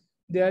them,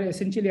 they are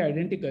essentially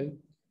identical.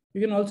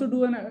 You can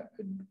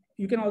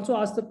also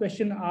ask the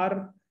question,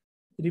 are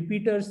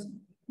repeaters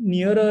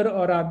nearer,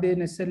 or are they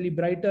necessarily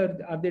brighter?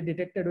 Are they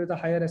detected with a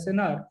higher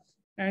SNR?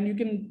 And you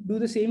can do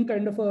the same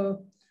kind of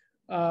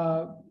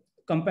a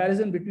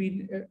comparison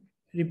between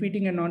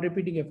repeating and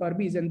non-repeating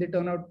FRBs, and they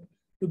turn out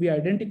to be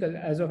identical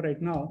as of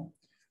right now.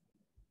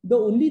 The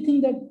only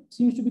thing that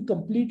seems to be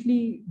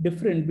completely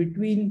different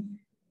between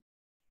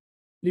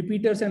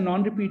repeaters and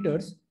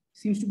non-repeaters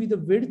seems to be the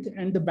width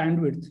and the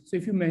bandwidth. So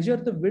if you measure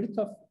the width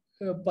of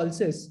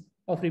pulses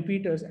of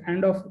repeaters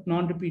and of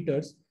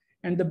non-repeaters,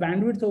 and the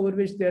bandwidth over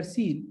which they are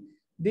seen,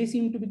 they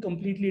seem to be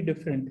completely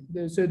different.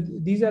 So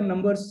these are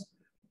numbers,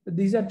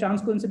 these are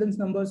chance coincidence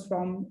numbers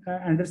from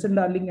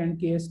Anderson-Darling and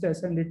KS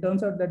test, and it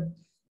turns out that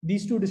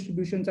these two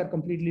distributions are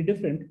completely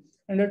different.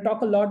 And I'll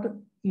talk a lot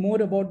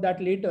more about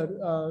that later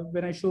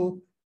when I show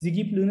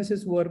Ziggy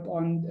Plunis's work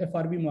on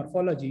FRB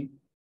morphology.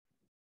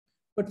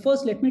 But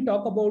first, let me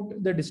talk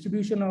about the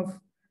distribution of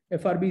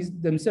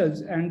FRBs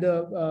themselves and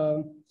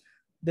the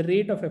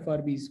rate of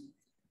FRBs.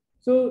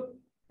 So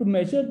to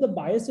measure the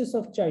biases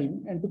of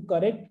CHIME and to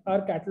correct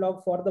our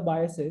catalog for the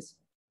biases,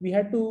 we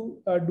had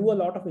to do a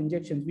lot of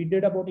injections. We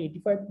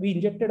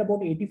injected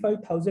about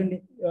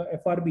 85,000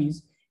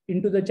 FRBs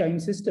into the CHIME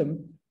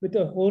system with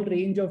a whole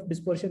range of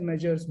dispersion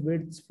measures,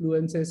 widths,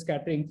 fluences,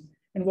 scattering.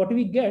 And what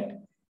we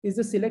get is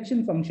the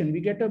selection function.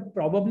 We get a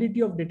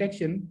probability of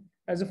detection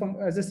as a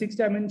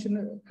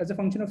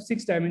function of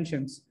 6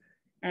 dimensions.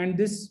 And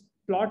this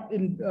plot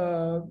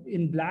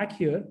in black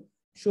here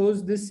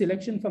shows this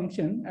selection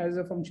function as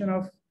a function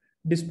of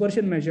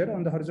dispersion measure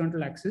on the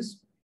horizontal axis.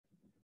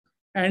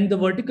 And the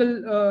vertical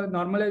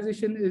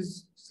normalization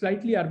is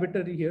slightly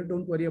arbitrary here,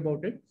 don't worry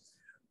about it.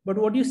 But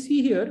what you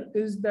see here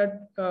is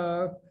that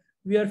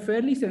we are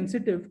fairly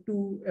sensitive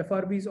to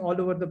FRBs all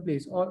over the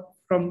place, or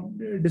from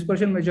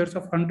dispersion measures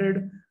of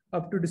 100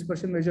 up to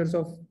dispersion measures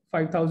of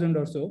 5,000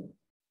 or so.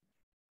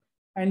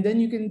 And then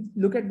you can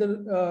look at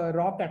the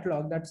raw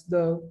catalog, that's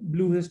the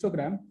blue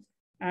histogram,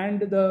 and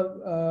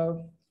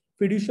the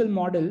fiducial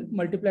model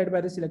multiplied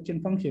by the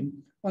selection function.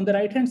 On the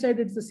right hand side,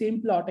 it's the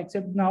same plot,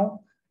 except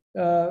now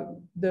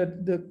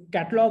the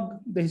catalog,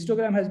 the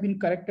histogram has been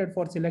corrected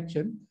for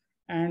selection,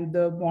 and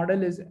the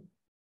model is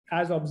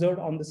as observed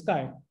on the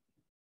sky.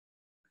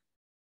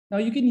 Now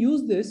you can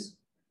use this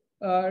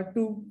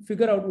to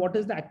figure out what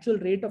is the actual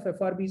rate of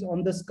FRBs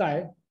on the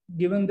sky,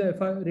 given the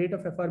rate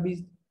of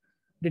FRBs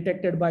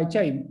detected by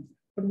CHIME.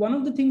 But one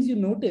of the things you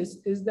notice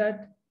is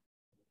that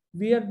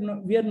we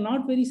are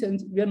not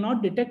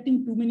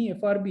detecting too many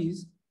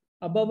FRBs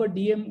above a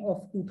DM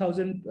of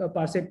 2000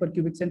 parsec per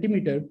cubic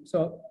centimeter.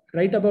 So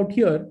right about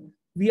here,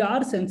 we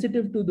are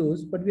sensitive to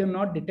those, but we are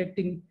not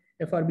detecting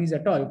FRBs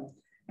at all.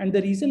 And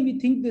the reason we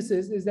think this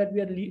is that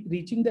we are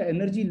reaching the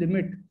energy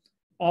limit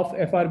of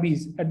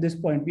FRBs at this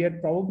point. We are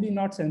probably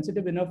not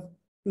sensitive enough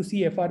to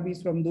see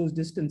FRBs from those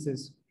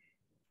distances.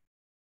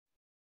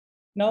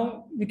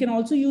 Now, we can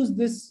also use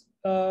this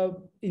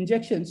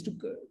injections to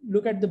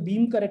look at the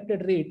beam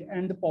corrected rate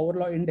and the power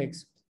law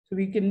index. So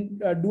we can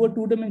do a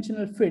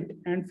two-dimensional fit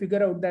and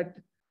figure out that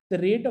the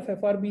rate of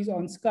FRBs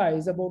on sky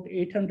is about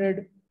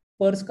 800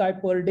 per sky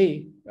per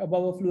day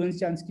above a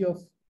fluence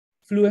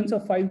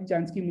of 5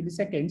 Jansky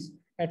milliseconds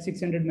at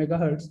 600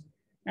 megahertz.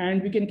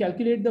 And we can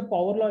calculate the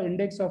power law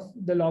index of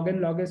the log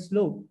n log s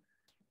slope.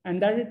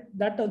 And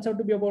that turns out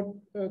to be about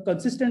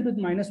consistent with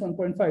minus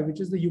 1.5, which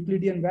is the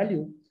Euclidean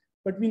value.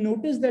 But we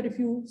notice that if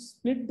you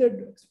split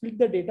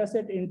the data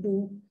set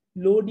into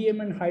low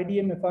DM and high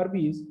DM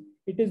FRBs,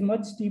 it is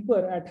much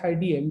steeper at high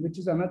DM, which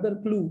is another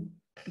clue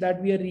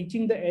that we are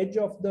reaching the edge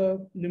of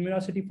the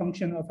luminosity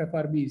function of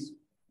FRBs.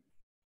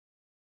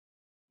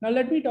 Now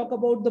let me talk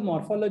about the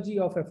morphology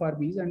of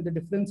FRBs and the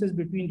differences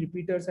between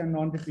repeaters and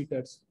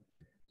non-repeaters.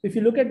 If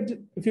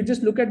you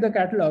just look at the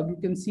catalog, you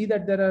can see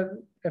that there are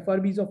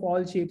FRBs of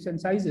all shapes and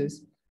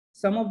sizes.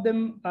 Some of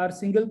them are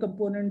single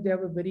component. They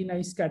have a very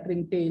nice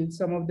scattering tail.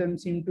 Some of them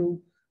seem to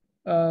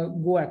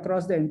go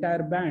across the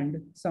entire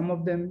band. Some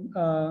of them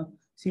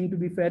seem to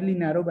be fairly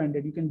narrow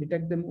banded. You can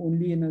detect them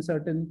only in a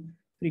certain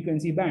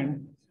frequency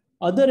band.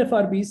 Other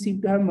FRBs seem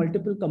to have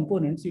multiple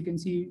components. You can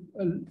see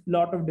a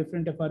lot of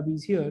different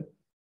FRBs here.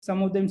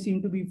 Some of them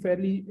seem to be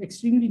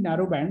extremely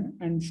narrow band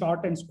and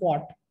short and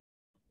squat.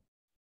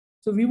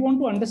 So we want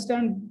to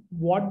understand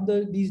what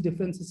these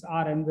differences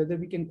are and whether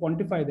we can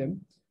quantify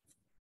them.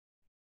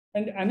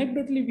 And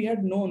anecdotally, we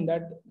had known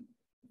that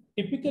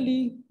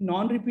typically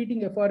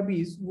non-repeating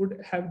FRBs would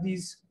have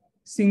these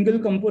single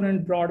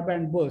component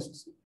broadband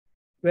bursts,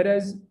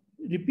 whereas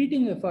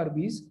repeating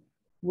FRBs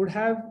would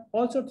have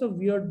all sorts of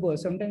weird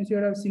bursts. Sometimes you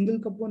have single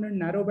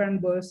component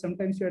narrowband bursts.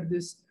 Sometimes you have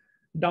this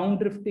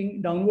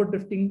downward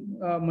drifting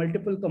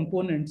multiple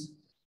components,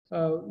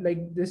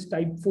 like this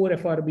type 4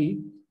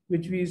 FRB,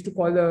 which we used to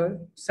call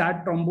the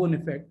sad trombone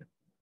effect.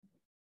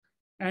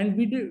 And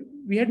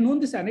we had known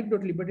this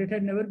anecdotally, but it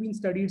had never been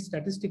studied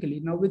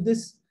statistically. Now with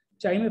this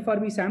CHIME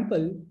FRB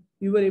sample,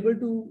 we were able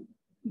to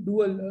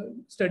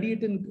study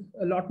it in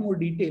a lot more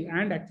detail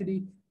and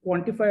actually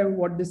quantify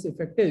what this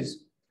effect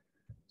is.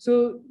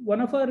 So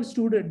one of our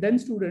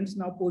students,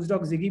 now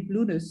postdoc Ziggy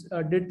Plunis,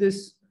 did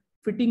this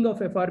fitting of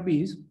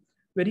FRBs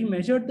where he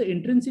measured the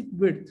intrinsic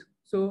width.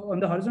 So on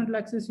the horizontal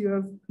axis, you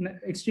have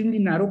extremely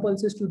narrow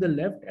pulses to the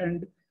left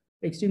and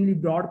extremely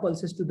broad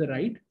pulses to the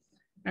right.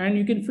 And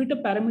you can fit a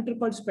parameter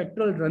called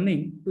spectral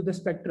running to the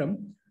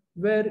spectrum,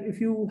 where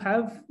if you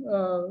have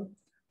a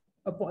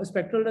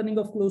spectral running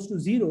of close to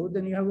 0,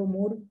 then you have a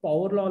more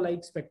power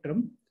law-like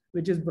spectrum,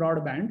 which is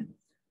broadband.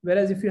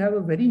 Whereas if you have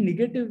a very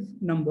negative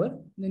number,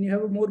 then you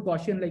have a more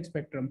Gaussian-like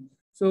spectrum.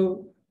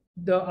 So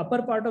the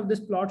upper part of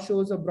this plot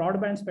shows a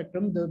broadband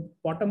spectrum. The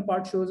bottom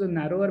part shows a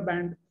narrower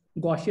band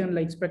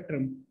Gaussian-like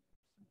spectrum.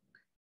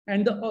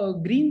 And the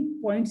green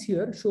points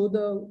here show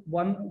the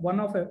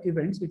one-off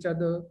events, which are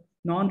the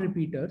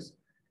non-repeaters.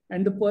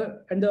 And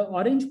the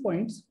orange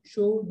points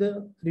show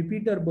the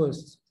repeater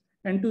bursts.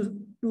 And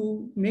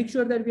to make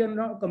sure that we are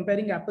not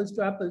comparing apples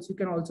to apples, you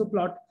can also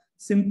plot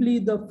simply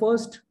the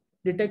first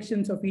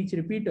detections of each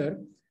repeater.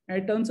 And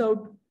it turns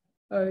out,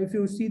 if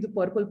you see the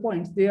purple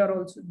points, they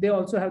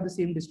also have the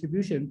same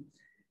distribution.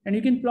 And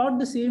you can plot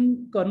the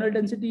same kernel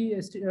density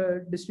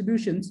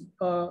distributions,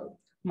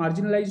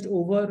 marginalized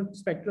over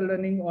spectral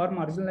running or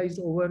marginalized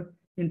over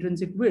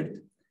intrinsic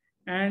width.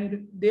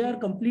 And they are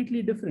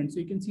completely different. So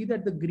you can see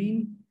that the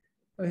green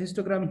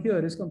histogram here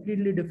is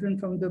completely different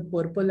from the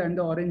purple and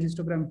the orange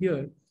histogram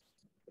here.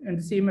 And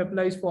the same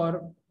applies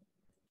for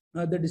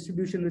the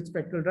distribution with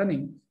spectral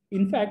running.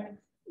 In fact,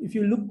 if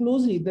you look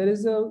closely, there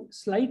is a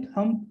slight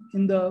hump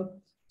in the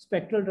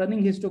spectral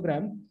running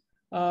histogram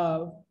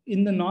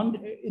in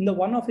the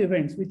one-off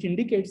events, which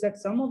indicates that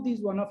some of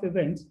these one-off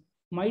events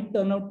might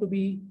turn out to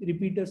be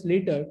repeaters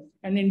later.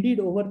 And indeed,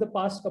 over the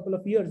past couple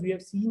of years, we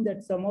have seen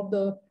that some of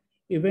the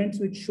events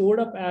which showed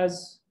up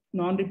as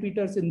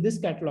non-repeaters in this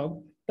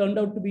catalog turned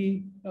out to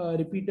be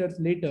repeaters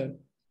later.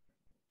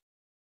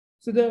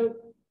 So the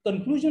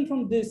conclusion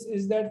from this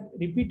is that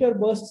repeater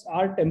bursts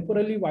are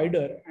temporally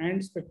wider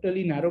and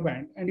spectrally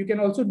narrowband. And you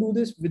can also do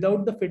this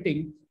without the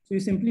fitting. So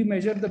you simply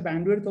measure the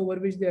bandwidth over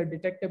which they are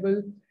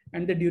detectable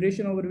and the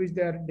duration over which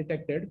they are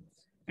detected.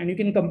 And you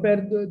can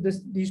compare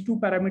these two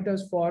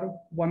parameters for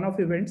one-off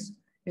events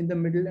in the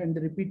middle and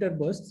the repeater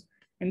bursts,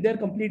 and they're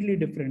completely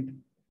different.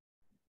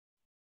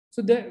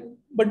 So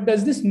but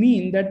does this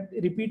mean that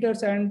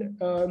repeaters and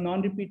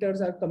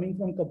non-repeaters are coming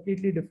from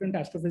completely different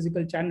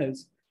astrophysical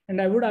channels? And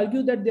I would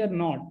argue that they are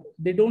not.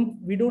 We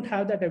don't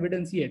have that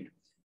evidence yet.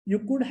 You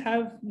could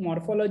have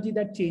morphology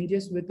that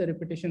changes with the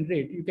repetition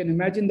rate. You can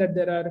imagine that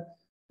there are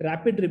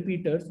rapid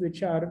repeaters,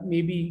 which are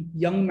maybe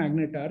young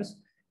magnetars,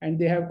 and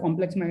they have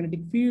complex magnetic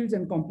fields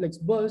and complex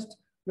bursts,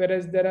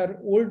 whereas there are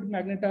old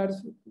magnetars,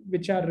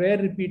 which are rare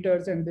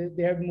repeaters, and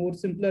they have more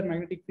simpler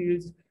magnetic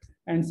fields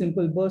and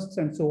simple bursts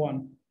and so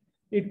on.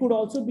 It could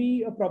also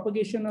be a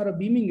propagation or a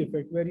beaming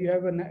effect, where you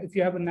have if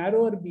you have a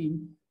narrower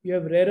beam, you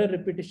have rarer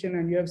repetition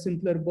and you have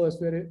simpler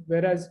bursts,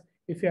 whereas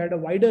if you had a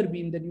wider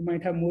beam, then you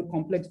might have more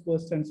complex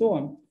bursts and so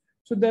on.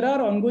 So there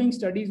are ongoing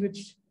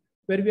studies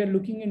where we are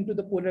looking into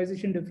the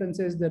polarization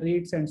differences, the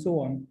rates, and so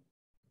on.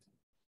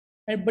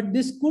 But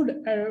this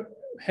could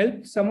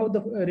help some of the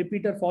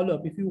repeater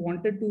follow-up. If you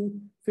wanted to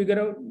figure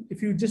out,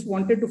 if you just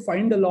wanted to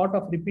find a lot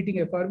of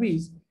repeating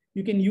FRBs,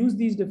 you can use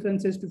these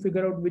differences to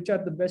figure out which are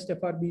the best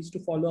FRBs to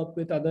follow up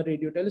with other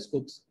radio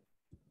telescopes.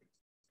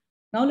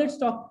 Now let's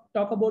talk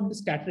about the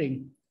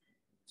scattering.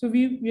 So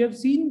we have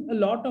seen a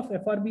lot of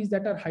FRBs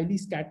that are highly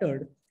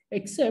scattered,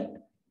 except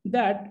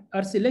that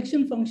our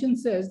selection function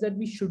says that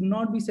we should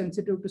not be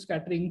sensitive to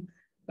scattering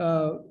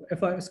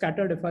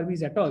scattered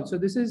FRBs at all. So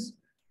this is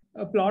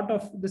a plot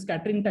of the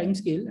scattering time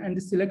scale, and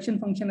the selection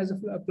function as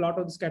a plot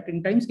of the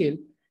scattering time scale.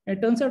 And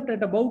it turns out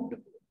that about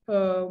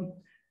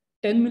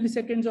 10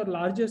 milliseconds or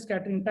larger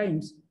scattering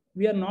times,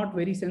 we are not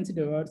very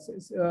sensitive.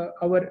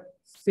 Our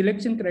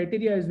selection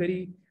criteria is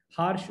very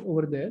harsh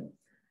over there.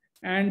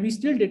 And we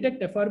still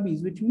detect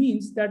FRBs, which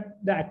means that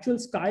the actual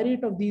sky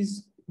rate of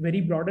these very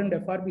broadened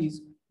FRBs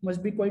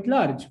must be quite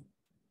large.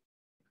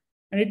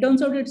 And it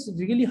turns out it's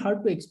really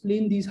hard to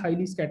explain these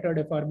highly scattered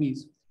FRBs.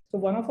 So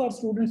one of our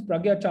students,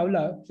 Pragya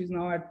Chawla, she's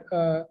now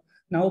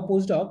now a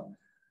postdoc,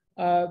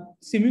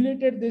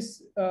 simulated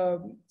this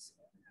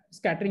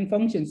scattering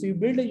function. So you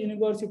build a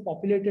universe, you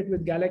populate it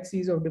with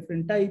galaxies of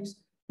different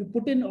types, you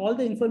put in all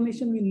the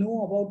information we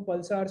know about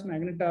pulsars,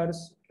 magnetars,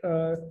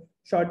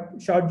 short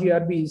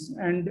GRBs,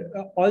 and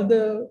all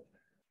the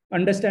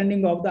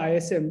understanding of the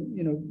ISM.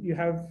 You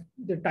have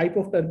the type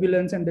of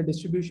turbulence and the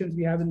distributions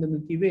we have in the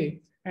Milky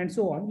Way, and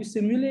so on. You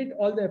simulate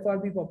all the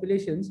FRB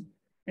populations,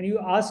 and you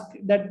ask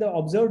that the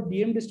observed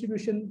DM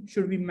distribution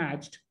should be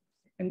matched.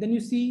 And then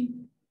you see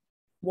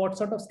what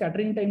sort of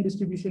scattering time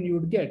distribution you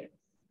would get.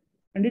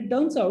 And it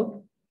turns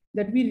out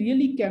that we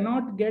really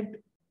cannot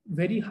get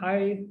very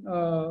high,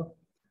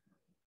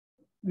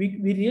 we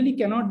really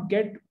cannot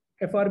get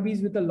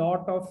FRBs with a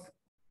lot of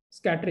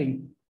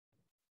scattering.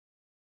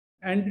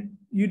 And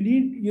you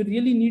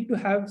really need to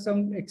have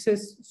some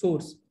excess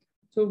source.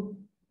 So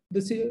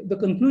the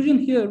conclusion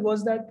here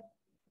was that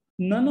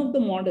none of the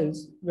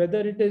models, whether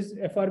it is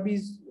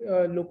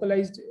FRBs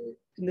localized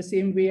in the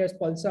same way as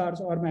pulsars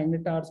or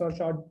magnetars or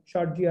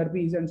short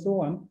GRBs and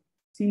so on,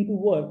 seem to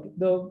work.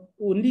 The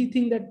only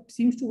thing that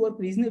seems to work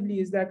reasonably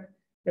is that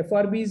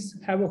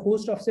FRBs have a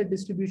host offset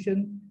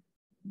distribution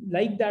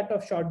like that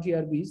of short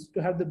GRBs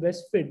to have the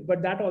best fit,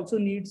 but that also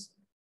needs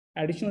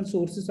additional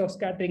sources of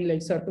scattering like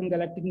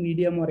circumgalactic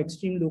medium or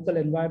extreme local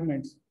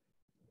environments.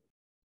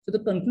 So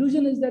the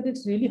conclusion is that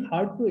it's really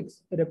hard to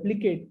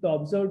replicate the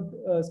observed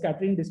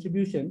scattering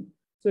distribution.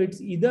 So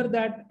it's either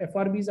that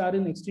FRBs are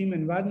in extreme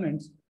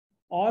environments,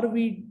 or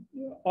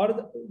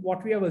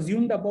what we have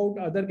assumed about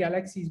other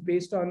galaxies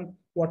based on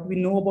what we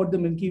know about the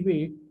Milky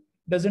Way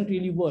doesn't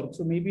really work.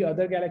 So maybe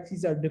other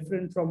galaxies are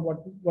different from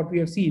what we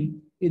have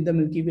seen in the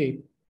Milky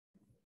Way.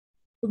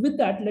 So with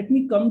that, let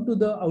me come to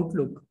the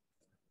outlook.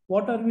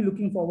 What are we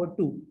looking forward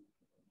to?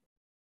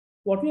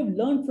 What we have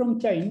learned from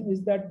CHIME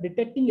is that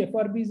detecting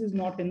FRBs is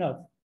not enough.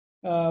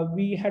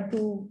 We had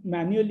to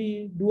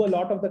manually do a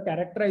lot of the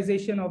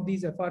characterization of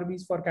these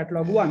FRBs for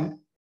catalog 1,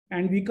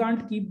 and we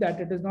can't keep that.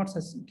 It is not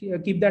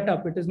keep that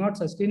up. It is not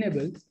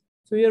sustainable.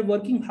 So we are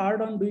working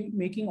hard on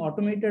making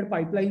automated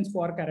pipelines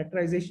for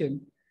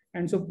characterization,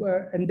 and so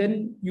and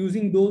then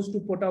using those to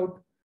put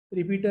out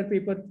repeater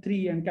paper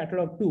 3 and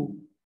catalog 2.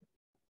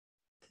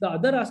 The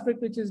other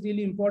aspect which is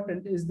really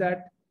important is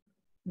that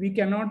we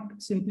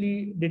cannot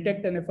simply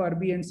detect an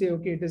FRB and say,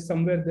 okay, it is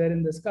somewhere there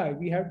in the sky.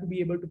 We have to be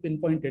able to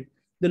pinpoint it.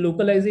 The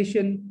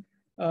localization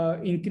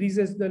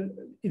increases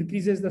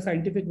the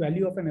scientific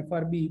value of an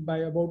FRB by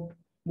about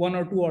 1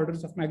 or 2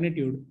 orders of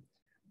magnitude.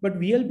 But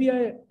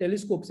VLBI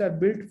telescopes are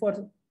built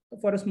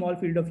for a small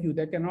field of view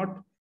that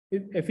cannot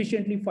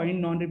efficiently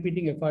find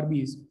non-repeating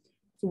FRBs.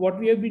 So what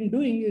we have been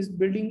doing is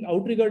building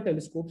outrigger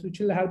telescopes, which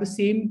will have the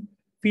same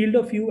field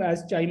of view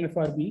as CHIME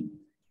FRB.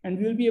 And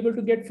we will be able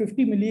to get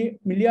 50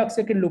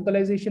 milliarcsecond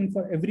localization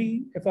for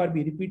every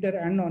FRB, repeater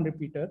and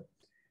non-repeater.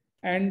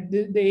 And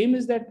the aim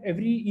is that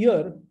every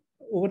year,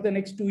 over the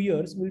next 2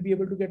 years, we'll be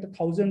able to get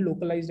 1,000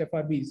 localized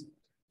FRBs.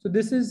 So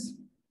this is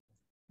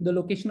the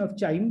location of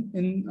CHIME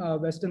in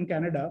Western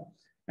Canada.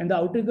 And the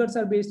outriggers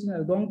are based in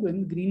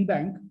Algonquin, Green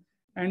Bank.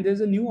 And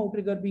there's a new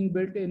outrigger being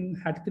built in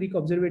Hat Creek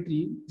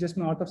Observatory, just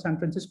north of San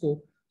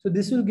Francisco. So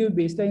this will give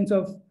baselines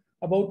of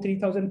about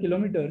 3,000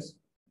 kilometers,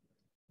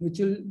 which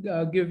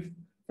will give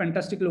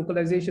fantastic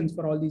localizations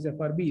for all these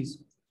FRBs.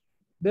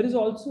 There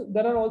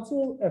are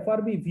also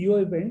FRB VO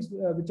events,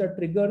 which are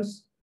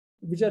triggers,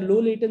 which are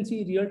low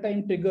latency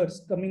real-time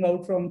triggers coming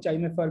out from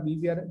CHIME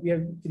FRB. We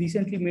have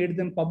recently made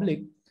them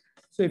public.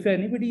 So if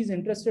anybody is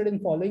interested in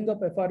following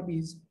up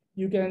FRBs,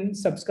 you can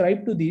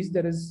subscribe to these.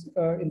 There is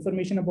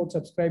information about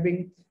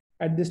subscribing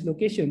at this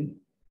location.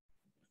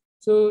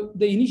 So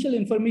the initial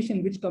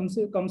information which comes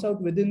out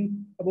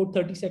within about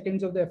 30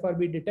 seconds of the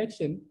FRB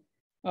detection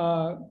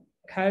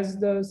has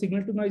the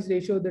signal to noise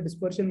ratio, the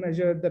dispersion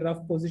measure, the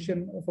rough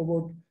position of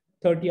about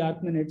 30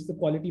 arc minutes, the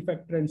quality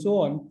factor, and so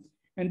on.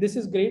 And this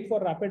is great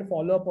for rapid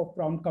follow-up of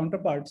prompt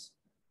counterparts.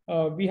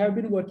 We have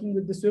been working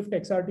with the Swift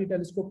XRT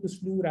telescope to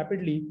slew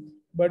rapidly,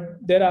 but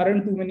there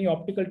aren't too many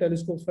optical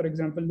telescopes, for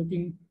example,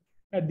 looking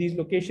at these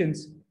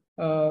locations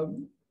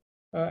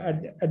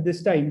at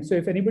this time. So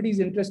if anybody is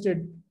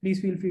interested, please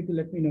feel free to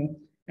let me know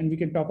and we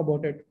can talk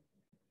about it.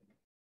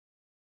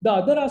 The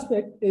other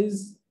aspect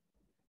is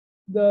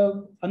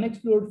the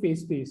unexplored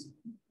phase space.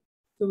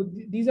 So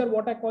these are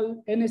what I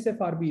call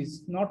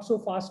NSFRBs, not so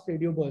fast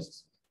radio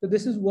bursts. So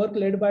this is work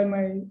led by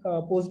my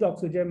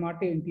postdoc Sujay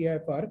Mate in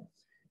TIFR.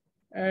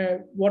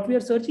 What we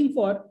are searching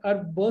for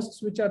are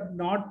bursts which are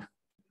not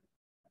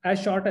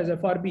as short as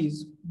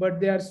FRBs, but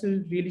they are still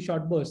really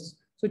short bursts.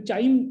 So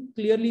CHIME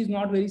clearly is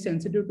not very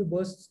sensitive to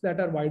bursts that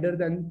are wider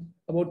than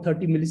about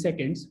 30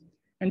 milliseconds.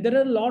 And there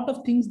are a lot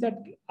of things that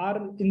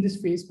are in this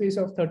phase space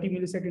of 30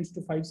 milliseconds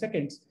to 5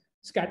 seconds.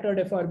 Scattered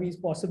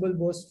FRBs, possible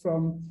bursts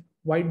from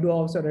white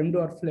dwarfs or M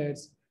dwarf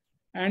flares.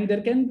 And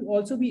there can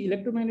also be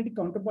electromagnetic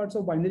counterparts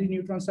of binary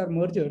neutron star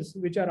mergers,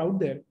 which are out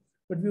there,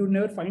 but we would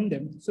never find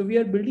them. So we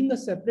are building a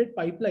separate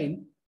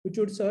pipeline, which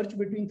would search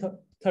between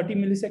 30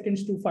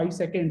 milliseconds to 5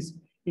 seconds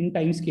in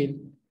time scale.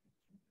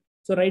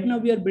 So right now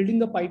we are building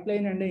the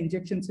pipeline and the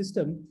injection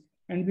system,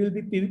 and we'll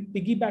be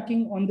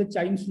piggybacking on the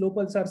CHIME slow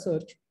pulsar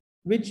search,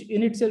 which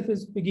in itself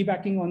is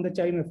piggybacking on the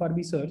CHIME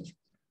FRB search.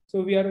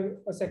 So we are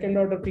a second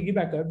order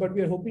piggybacker, but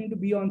we are hoping to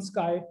be on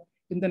Sky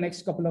in the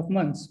next couple of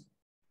months.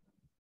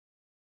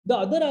 The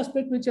other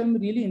aspect which I'm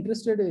really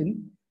interested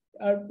in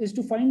is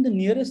to find the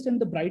nearest and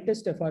the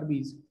brightest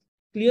FRBs.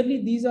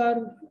 Clearly, these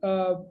are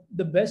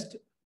the best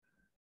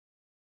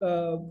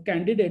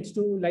candidates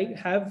to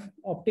have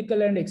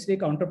optical and X-ray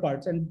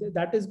counterparts, and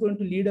that is going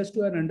to lead us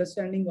to an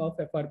understanding of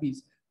FRBs.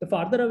 The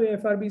farther away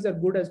FRBs are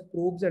good as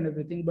probes and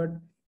everything, but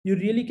you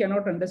really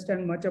cannot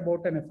understand much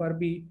about an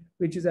FRB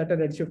which is at a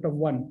redshift of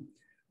 1.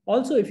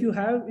 Also, if you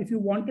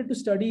wanted to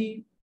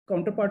study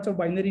counterparts of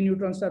binary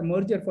neutron star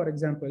merger, for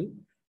example,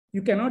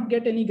 you cannot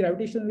get any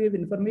gravitational wave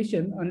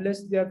information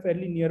unless they are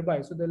fairly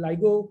nearby. So the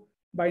LIGO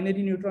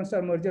binary neutron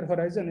star merger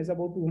horizon is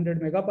about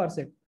 200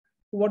 megaparsec.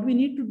 So what we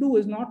need to do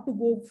is not to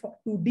go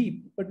too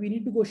deep, but we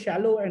need to go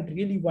shallow and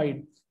really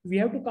wide. We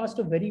have to cast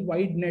a very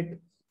wide net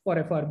for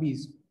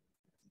FRBs.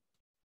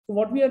 So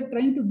what we are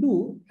trying to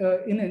do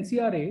in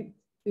NCRA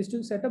is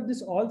to set up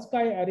this all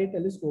sky array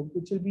telescope,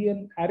 which will be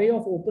an array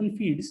of open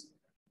feeds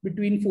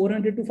between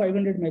 400 to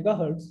 500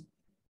 megahertz.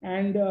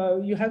 And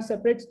you have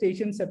separate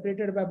stations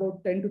separated by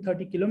about 10 to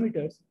 30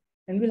 kilometers.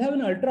 And we'll have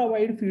an ultra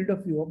wide field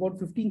of view, about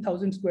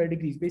 15,000 square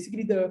degrees,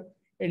 basically the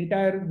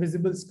entire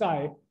visible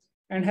sky,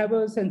 and have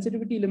a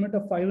sensitivity limit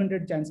of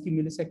 500 Jansky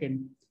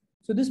millisecond.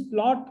 So this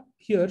plot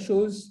here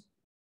shows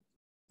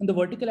on the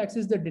vertical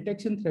axis the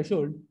detection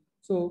threshold.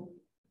 So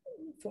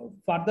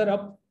farther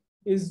up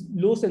is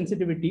low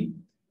sensitivity,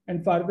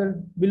 and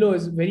farther below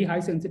is very high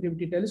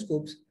sensitivity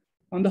telescopes.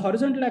 On the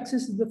horizontal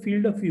axis is the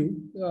field of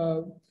view,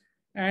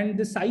 and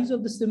the size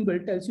of the symbol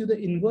tells you the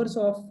inverse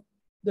of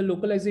the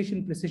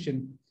localization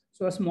precision.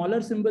 So a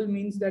smaller symbol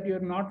means that you're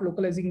not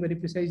localizing very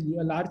precisely.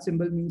 A large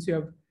symbol means you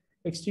have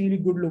extremely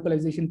good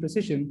localization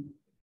precision.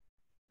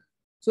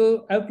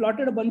 So I've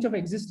plotted a bunch of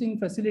existing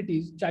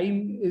facilities.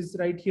 CHIME is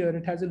right here.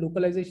 It has a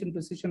localization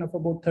precision of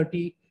about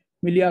 30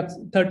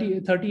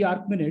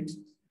 arc minutes.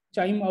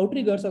 CHIME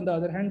outriggers, on the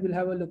other hand, will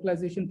have a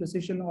localization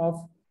precision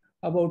of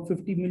about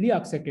 50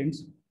 milliarc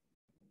seconds.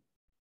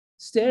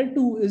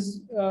 STARE-2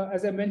 is,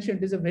 as I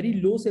mentioned, is a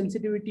very low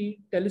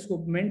sensitivity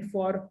telescope meant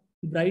for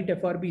bright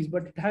FRBs,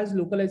 but it has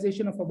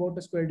localization of about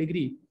a square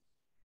degree,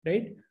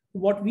 right?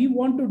 What we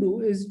want to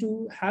do is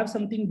to have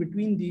something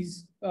between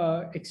these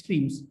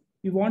extremes.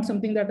 We want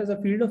something that has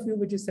a field of view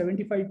which is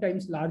 75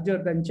 times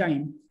larger than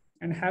CHIME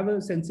and have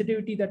a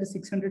sensitivity that is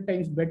 600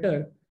 times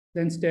better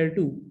than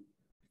STARE-2.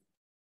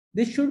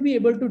 This should be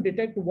able to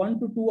detect 1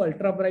 to 2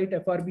 ultra bright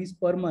FRBs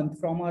per month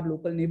from our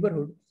local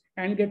neighborhood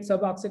and get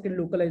sub-arc second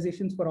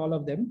localizations for all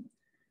of them.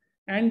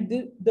 And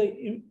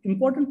the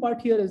important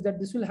part here is that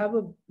this will have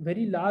a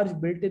very large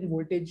built-in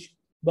voltage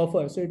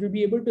buffer. So it will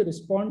be able to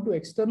respond to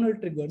external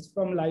triggers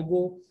from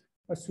LIGO,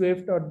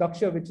 Swift, or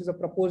Daksha, which is a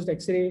proposed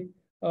X-ray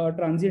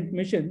transient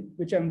mission,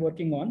 which I'm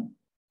working on.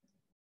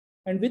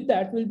 And with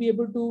that, we'll be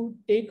able to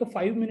take a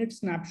 5-minute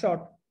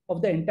snapshot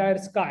of the entire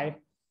sky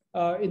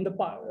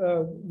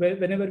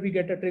whenever we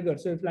get a trigger.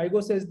 So if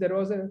LIGO says there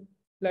was a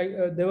like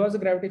there was a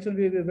gravitational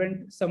wave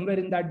event somewhere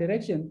in that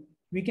direction,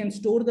 we can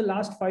store the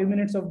last 5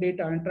 minutes of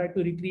data and try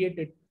to recreate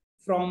it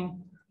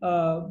from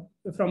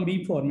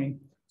beamforming.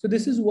 So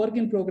this is work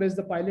in progress.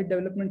 The pilot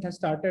development has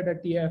started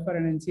at TIFR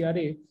and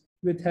NCRA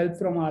with help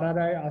from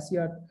RRI,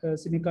 ASIA,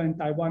 Sinica in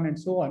Taiwan, and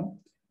so on.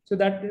 So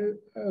that,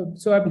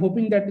 so I'm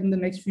hoping that in the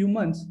next few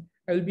months,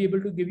 I will be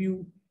able to give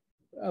you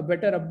a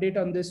better update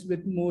on this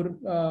with more,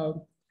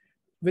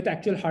 with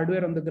actual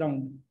hardware on the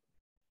ground.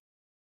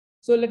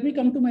 So let me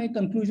come to my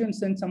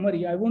conclusions and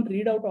summary. I won't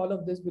read out all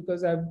of this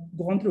because I've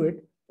gone through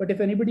it, but if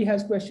anybody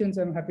has questions,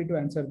 I'm happy to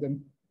answer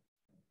them.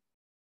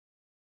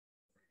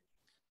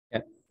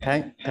 Yeah.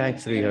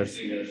 Thanks, Sriharsh.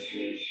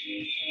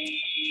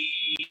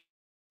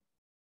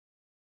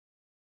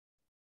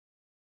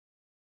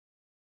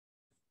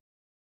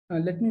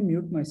 Let me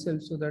mute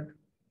myself so that.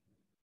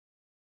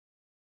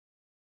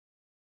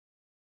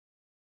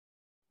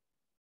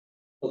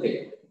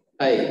 Okay.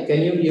 Hi,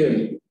 can you hear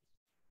me?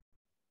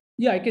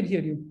 Yeah, I can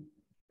hear you.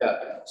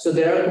 Yeah. So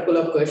there are a couple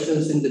of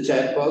questions in the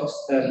chat box,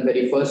 and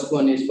very first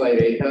one is by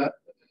Rekha,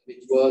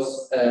 which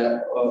was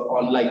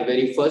on like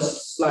very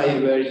first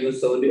slide where you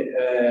showed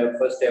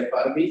first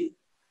FRB,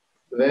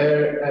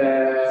 where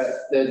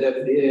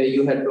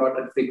you had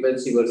plotted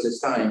frequency versus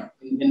time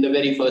in the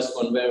very first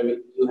one where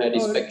you had a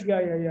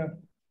spectrum. Yeah.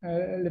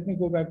 Let me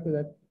go back to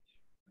that.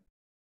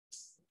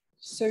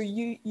 So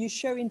you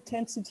show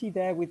intensity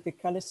there with the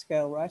color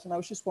scale, right? And I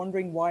was just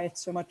wondering why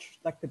it's so much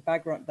like the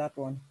background, that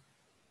one.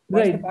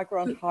 Why is the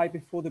background high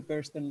before the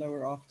burst and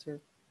lower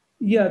after?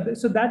 Yeah,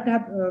 so that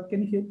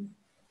can you hear?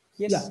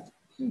 Yes.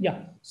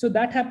 Yeah. So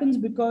that happens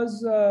because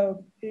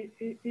the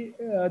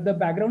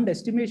background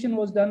estimation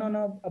was done on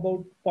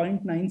about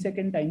 0.9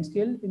 second time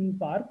scale in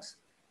Parks,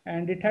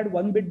 and it had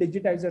 1-bit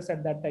digitizers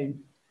at that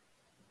time.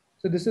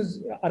 So this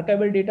is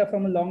archival data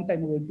from a long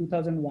time ago,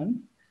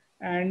 2001.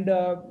 And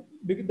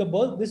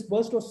this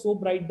burst was so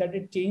bright that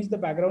it changed the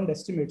background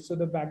estimate. So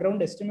the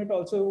background estimate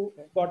also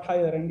got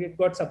higher and it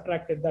got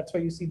subtracted. That's why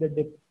you see the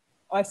dip.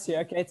 I see.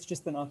 Okay, it's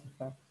just an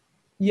artifact.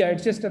 Yeah,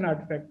 it's just an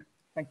artifact.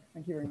 Thank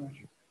you very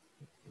much.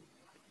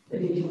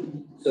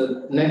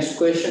 So next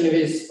question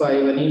is by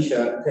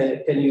Vanisha.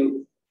 Can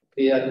you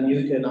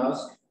unmute and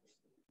ask?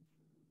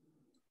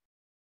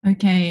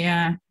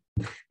 Okay,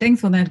 thanks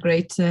for that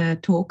great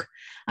talk.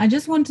 I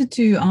just wanted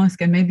to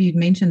ask, and maybe you'd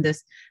mentioned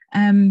this,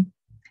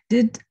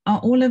 are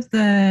all of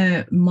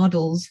the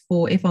models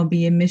for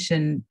FRB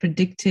emission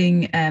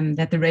predicting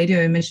that the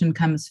radio emission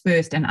comes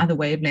first and other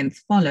wavelengths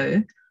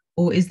follow,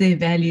 or is there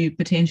value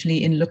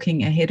potentially in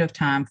looking ahead of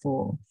time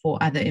for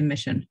other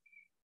emission?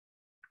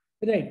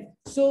 Right.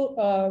 So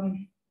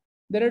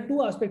there are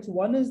two aspects.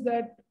 One is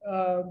that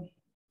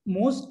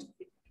most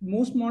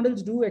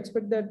models do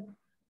expect that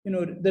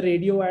the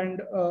radio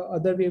and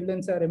other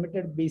wavelengths are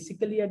emitted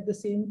basically at the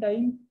same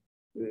time.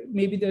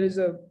 Maybe there is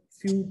a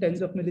few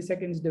tens of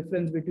milliseconds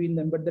difference between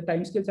them, but the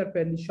timescales are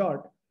fairly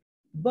short.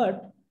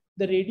 But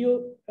the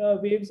radio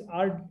waves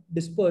are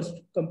dispersed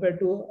compared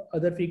to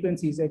other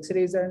frequencies.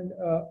 X-rays and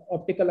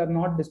optical are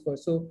not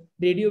dispersed. So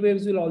radio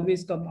waves will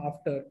always come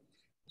after.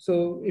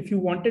 So if you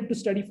wanted to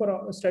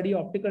study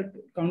optical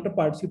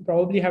counterparts, you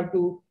probably have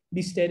to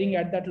be staring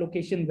at that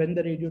location when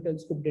the radio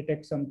telescope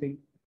detects something.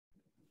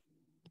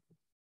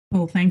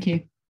 Oh, thank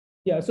you.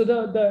 Yeah, so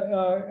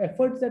the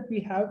efforts that we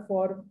have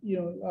for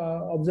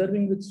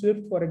observing with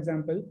Swift, for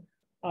example,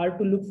 are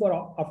to look for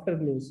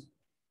afterglows.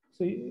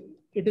 So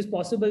it is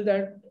possible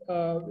that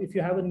if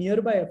you have a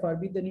nearby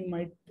FRB, then you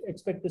might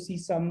expect to see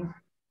some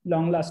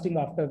long-lasting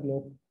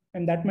afterglow,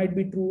 and that might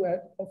be true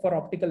for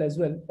optical as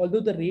well.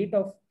 Although the rate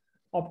of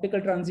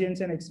optical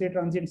transients and X-ray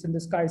transients in the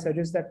sky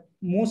suggests that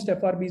most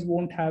FRBs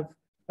won't have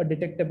a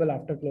detectable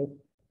afterglow.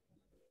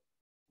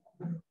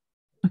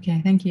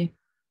 Okay, thank you.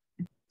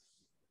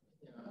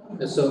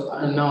 So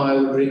now I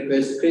would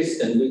request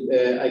Kristen.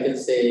 I can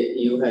say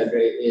you have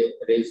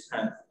raised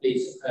hand.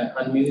 Please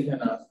unmute and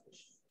ask.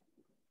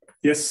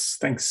 Yes,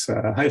 thanks.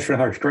 Hi,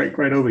 Sriharsh. Great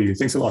overview.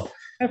 Thanks a lot.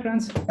 Hi,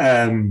 Franz.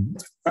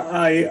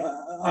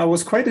 I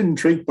was quite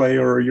intrigued by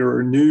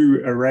your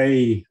new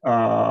array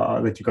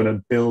that you're going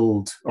to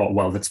build, or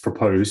well, that's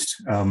proposed.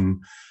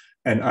 And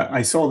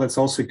I saw that's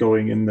also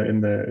going in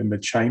the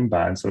CHIME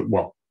band. So,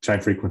 well,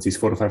 CHIME frequencies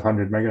 400 to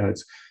 500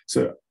 megahertz.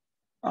 So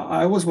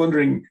I was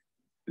wondering,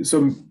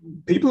 so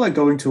people are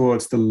going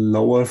towards the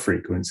lower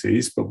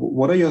frequencies, but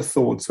what are your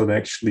thoughts on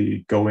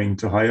actually going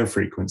to higher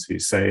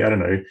frequencies? Say, I don't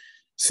know,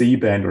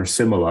 C-band or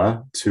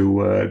similar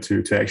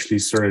to actually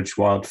search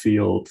wild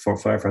field for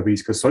FRBs?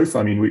 Because so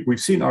far, I mean, we've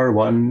seen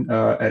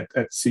R1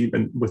 at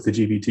C-band with the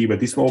GBT, but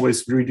these were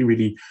always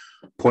really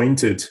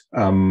pointed,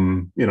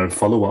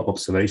 follow-up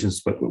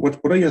observations. But what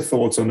are your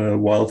thoughts on a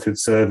wild field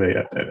survey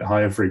at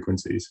higher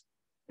frequencies?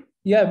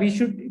 Yeah, we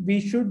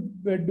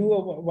should do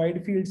a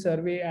wide field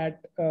survey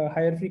at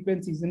higher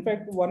frequencies. In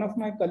fact, one of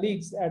my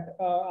colleagues at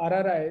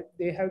RRI,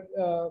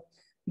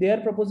 they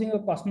are proposing a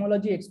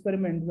cosmology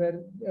experiment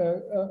where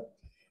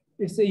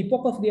it's the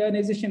epoch of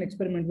reionization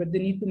experiment where they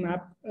need to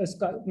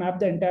map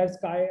the entire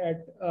sky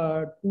at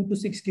 2 to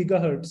 6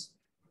 gigahertz.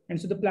 And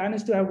so the plan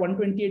is to have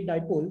 128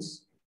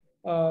 dipoles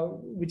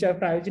which are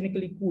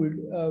cryogenically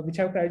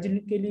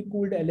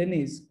cooled,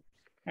 LNAs.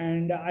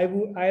 And I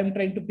am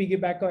trying to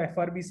piggyback a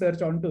FRB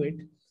search onto it,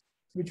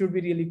 which would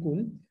be really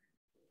cool.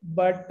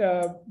 But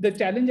the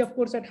challenge, of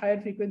course, at higher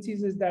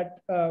frequencies is that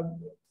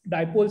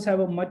dipoles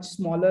have a much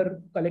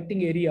smaller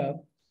collecting area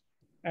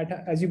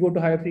as you go to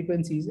higher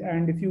frequencies.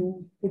 And if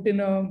you put in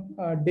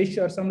a dish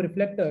or some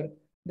reflector,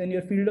 then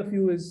your field of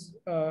view is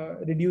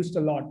reduced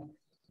a lot.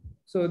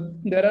 So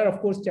there are,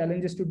 of course,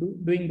 challenges to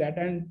doing that.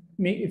 And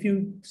if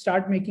you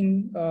start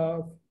making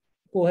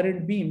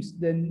coherent beams,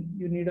 then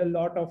you need a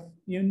lot of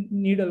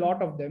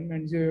them,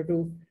 and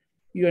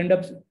you end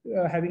up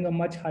having a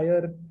much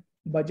higher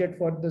budget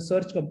for the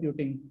search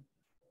computing.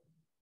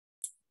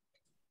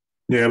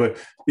 Yeah, but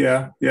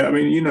I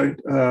mean,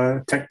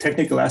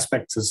 technical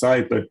aspects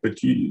aside,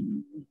 but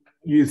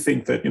you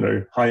think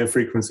that higher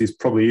frequencies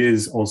probably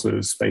is also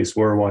a space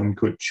where one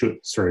should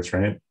search,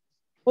 right?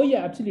 Oh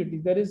yeah, absolutely.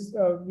 There is.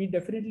 We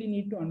definitely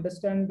need to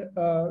understand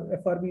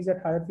FRBs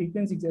at higher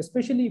frequencies,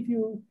 especially if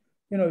you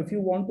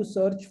want to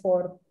search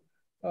for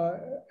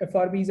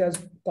FRBs as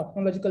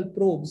cosmological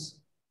probes,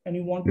 and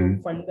you want to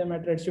find them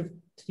at redshift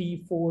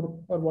 3, 4,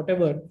 or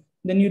whatever.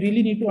 Then you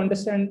really need to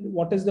understand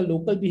what is the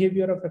local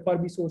behavior of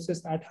FRB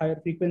sources at higher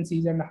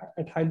frequencies and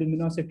at high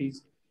luminosities.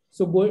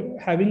 So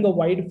having a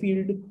wide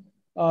field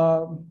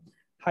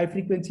high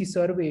frequency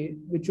survey,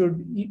 which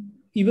would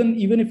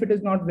even if it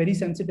is not very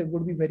sensitive,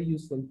 would be very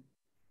useful.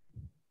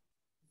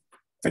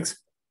 Thanks.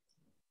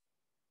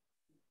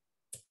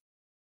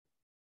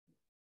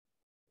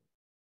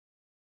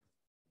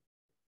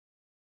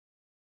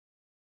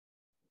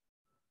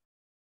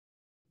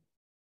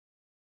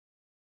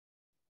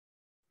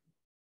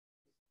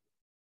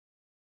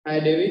 Hi,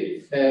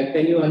 David.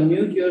 Can you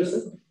unmute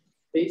yourself,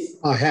 please?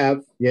 I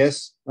have,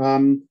 yes.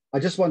 I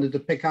just wanted to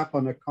pick up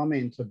on a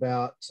comment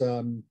about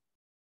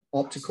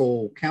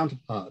optical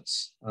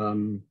counterparts,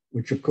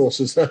 which of course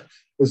is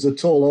a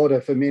tall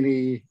order for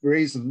many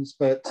reasons,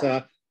 but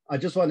I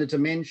just wanted to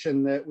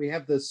mention that we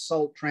have this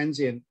SALT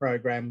transient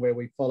program where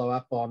we follow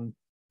up on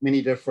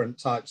many different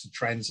types of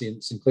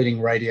transients,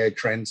 including radio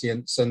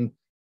transients, and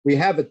we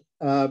have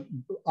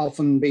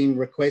often been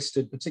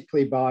requested,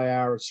 particularly by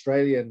our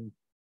Australian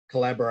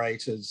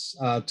collaborators,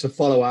 to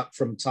follow up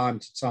from time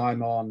to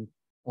time on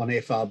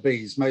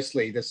FRBs.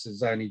 Mostly this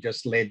has only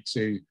just led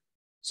to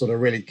sort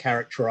of really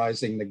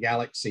characterizing the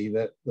galaxy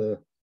that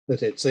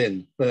it's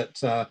in.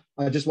 But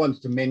I just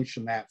wanted to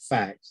mention that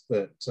fact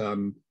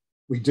that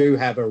we do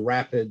have a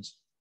rapid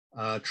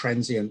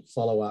transient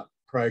follow-up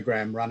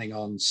program running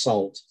on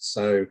SALT.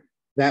 So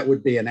that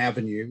would be an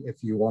avenue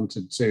if you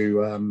wanted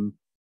to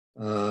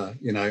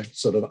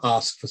sort of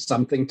ask for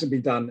something to be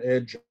done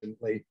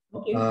urgently.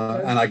 Okay.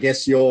 And I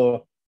guess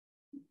your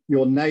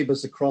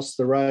neighbors across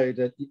the road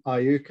at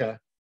IUCA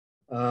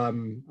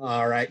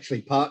are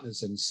actually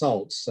partners in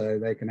SALT, so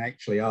they can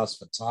actually ask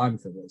for time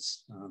for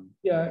this.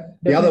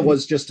 The other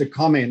was just a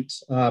comment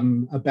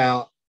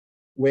about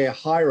where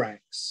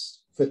HIRAX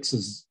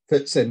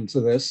fits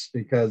into this,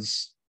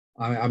 because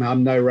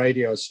I'm no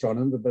radio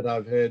astronomer, but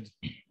I've heard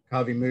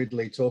Kavi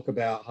Moodley talk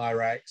about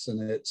HIRAX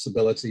and its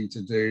ability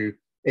to do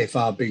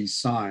FRB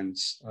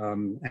signs,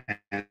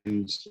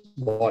 and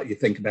what you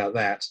think about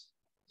that.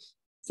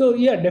 So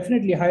yeah,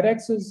 definitely.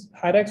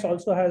 HIRAX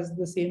also has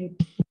the same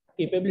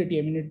capability.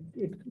 I mean,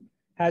 it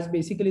has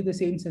basically the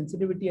same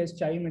sensitivity as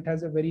CHIME. It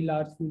has a very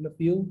large field of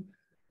view,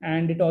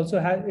 and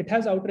it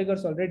has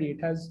outriggers already.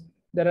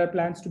 There are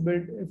plans to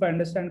build, if I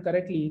understand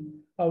correctly,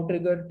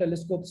 outrigger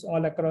telescopes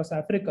all across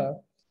Africa,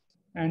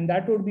 and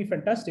that would be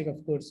fantastic.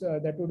 Of course,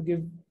 that would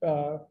give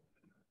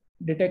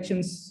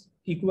detections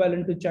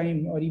equivalent to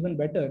CHIME or even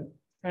better,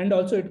 and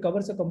also it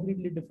covers a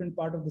completely different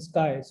part of the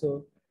sky.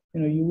 So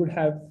you would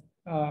have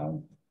a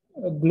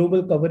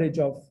global coverage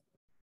of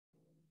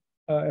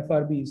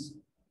FRBs.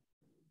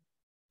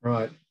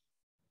 Right.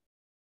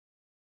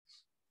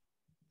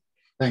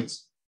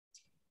 Thanks.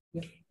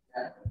 Yeah.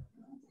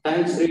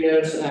 Thanks,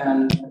 Sriharsh,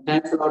 and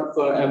thanks a lot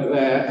for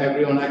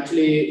everyone.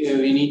 Actually,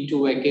 we need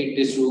to vacate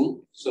this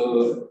room,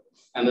 so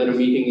another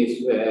meeting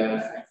is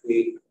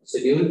actually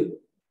scheduled.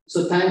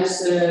 So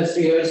thanks,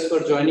 Sriharsh, for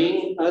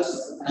joining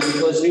us, and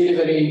it was really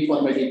very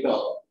informative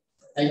talk.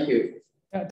 Thank you.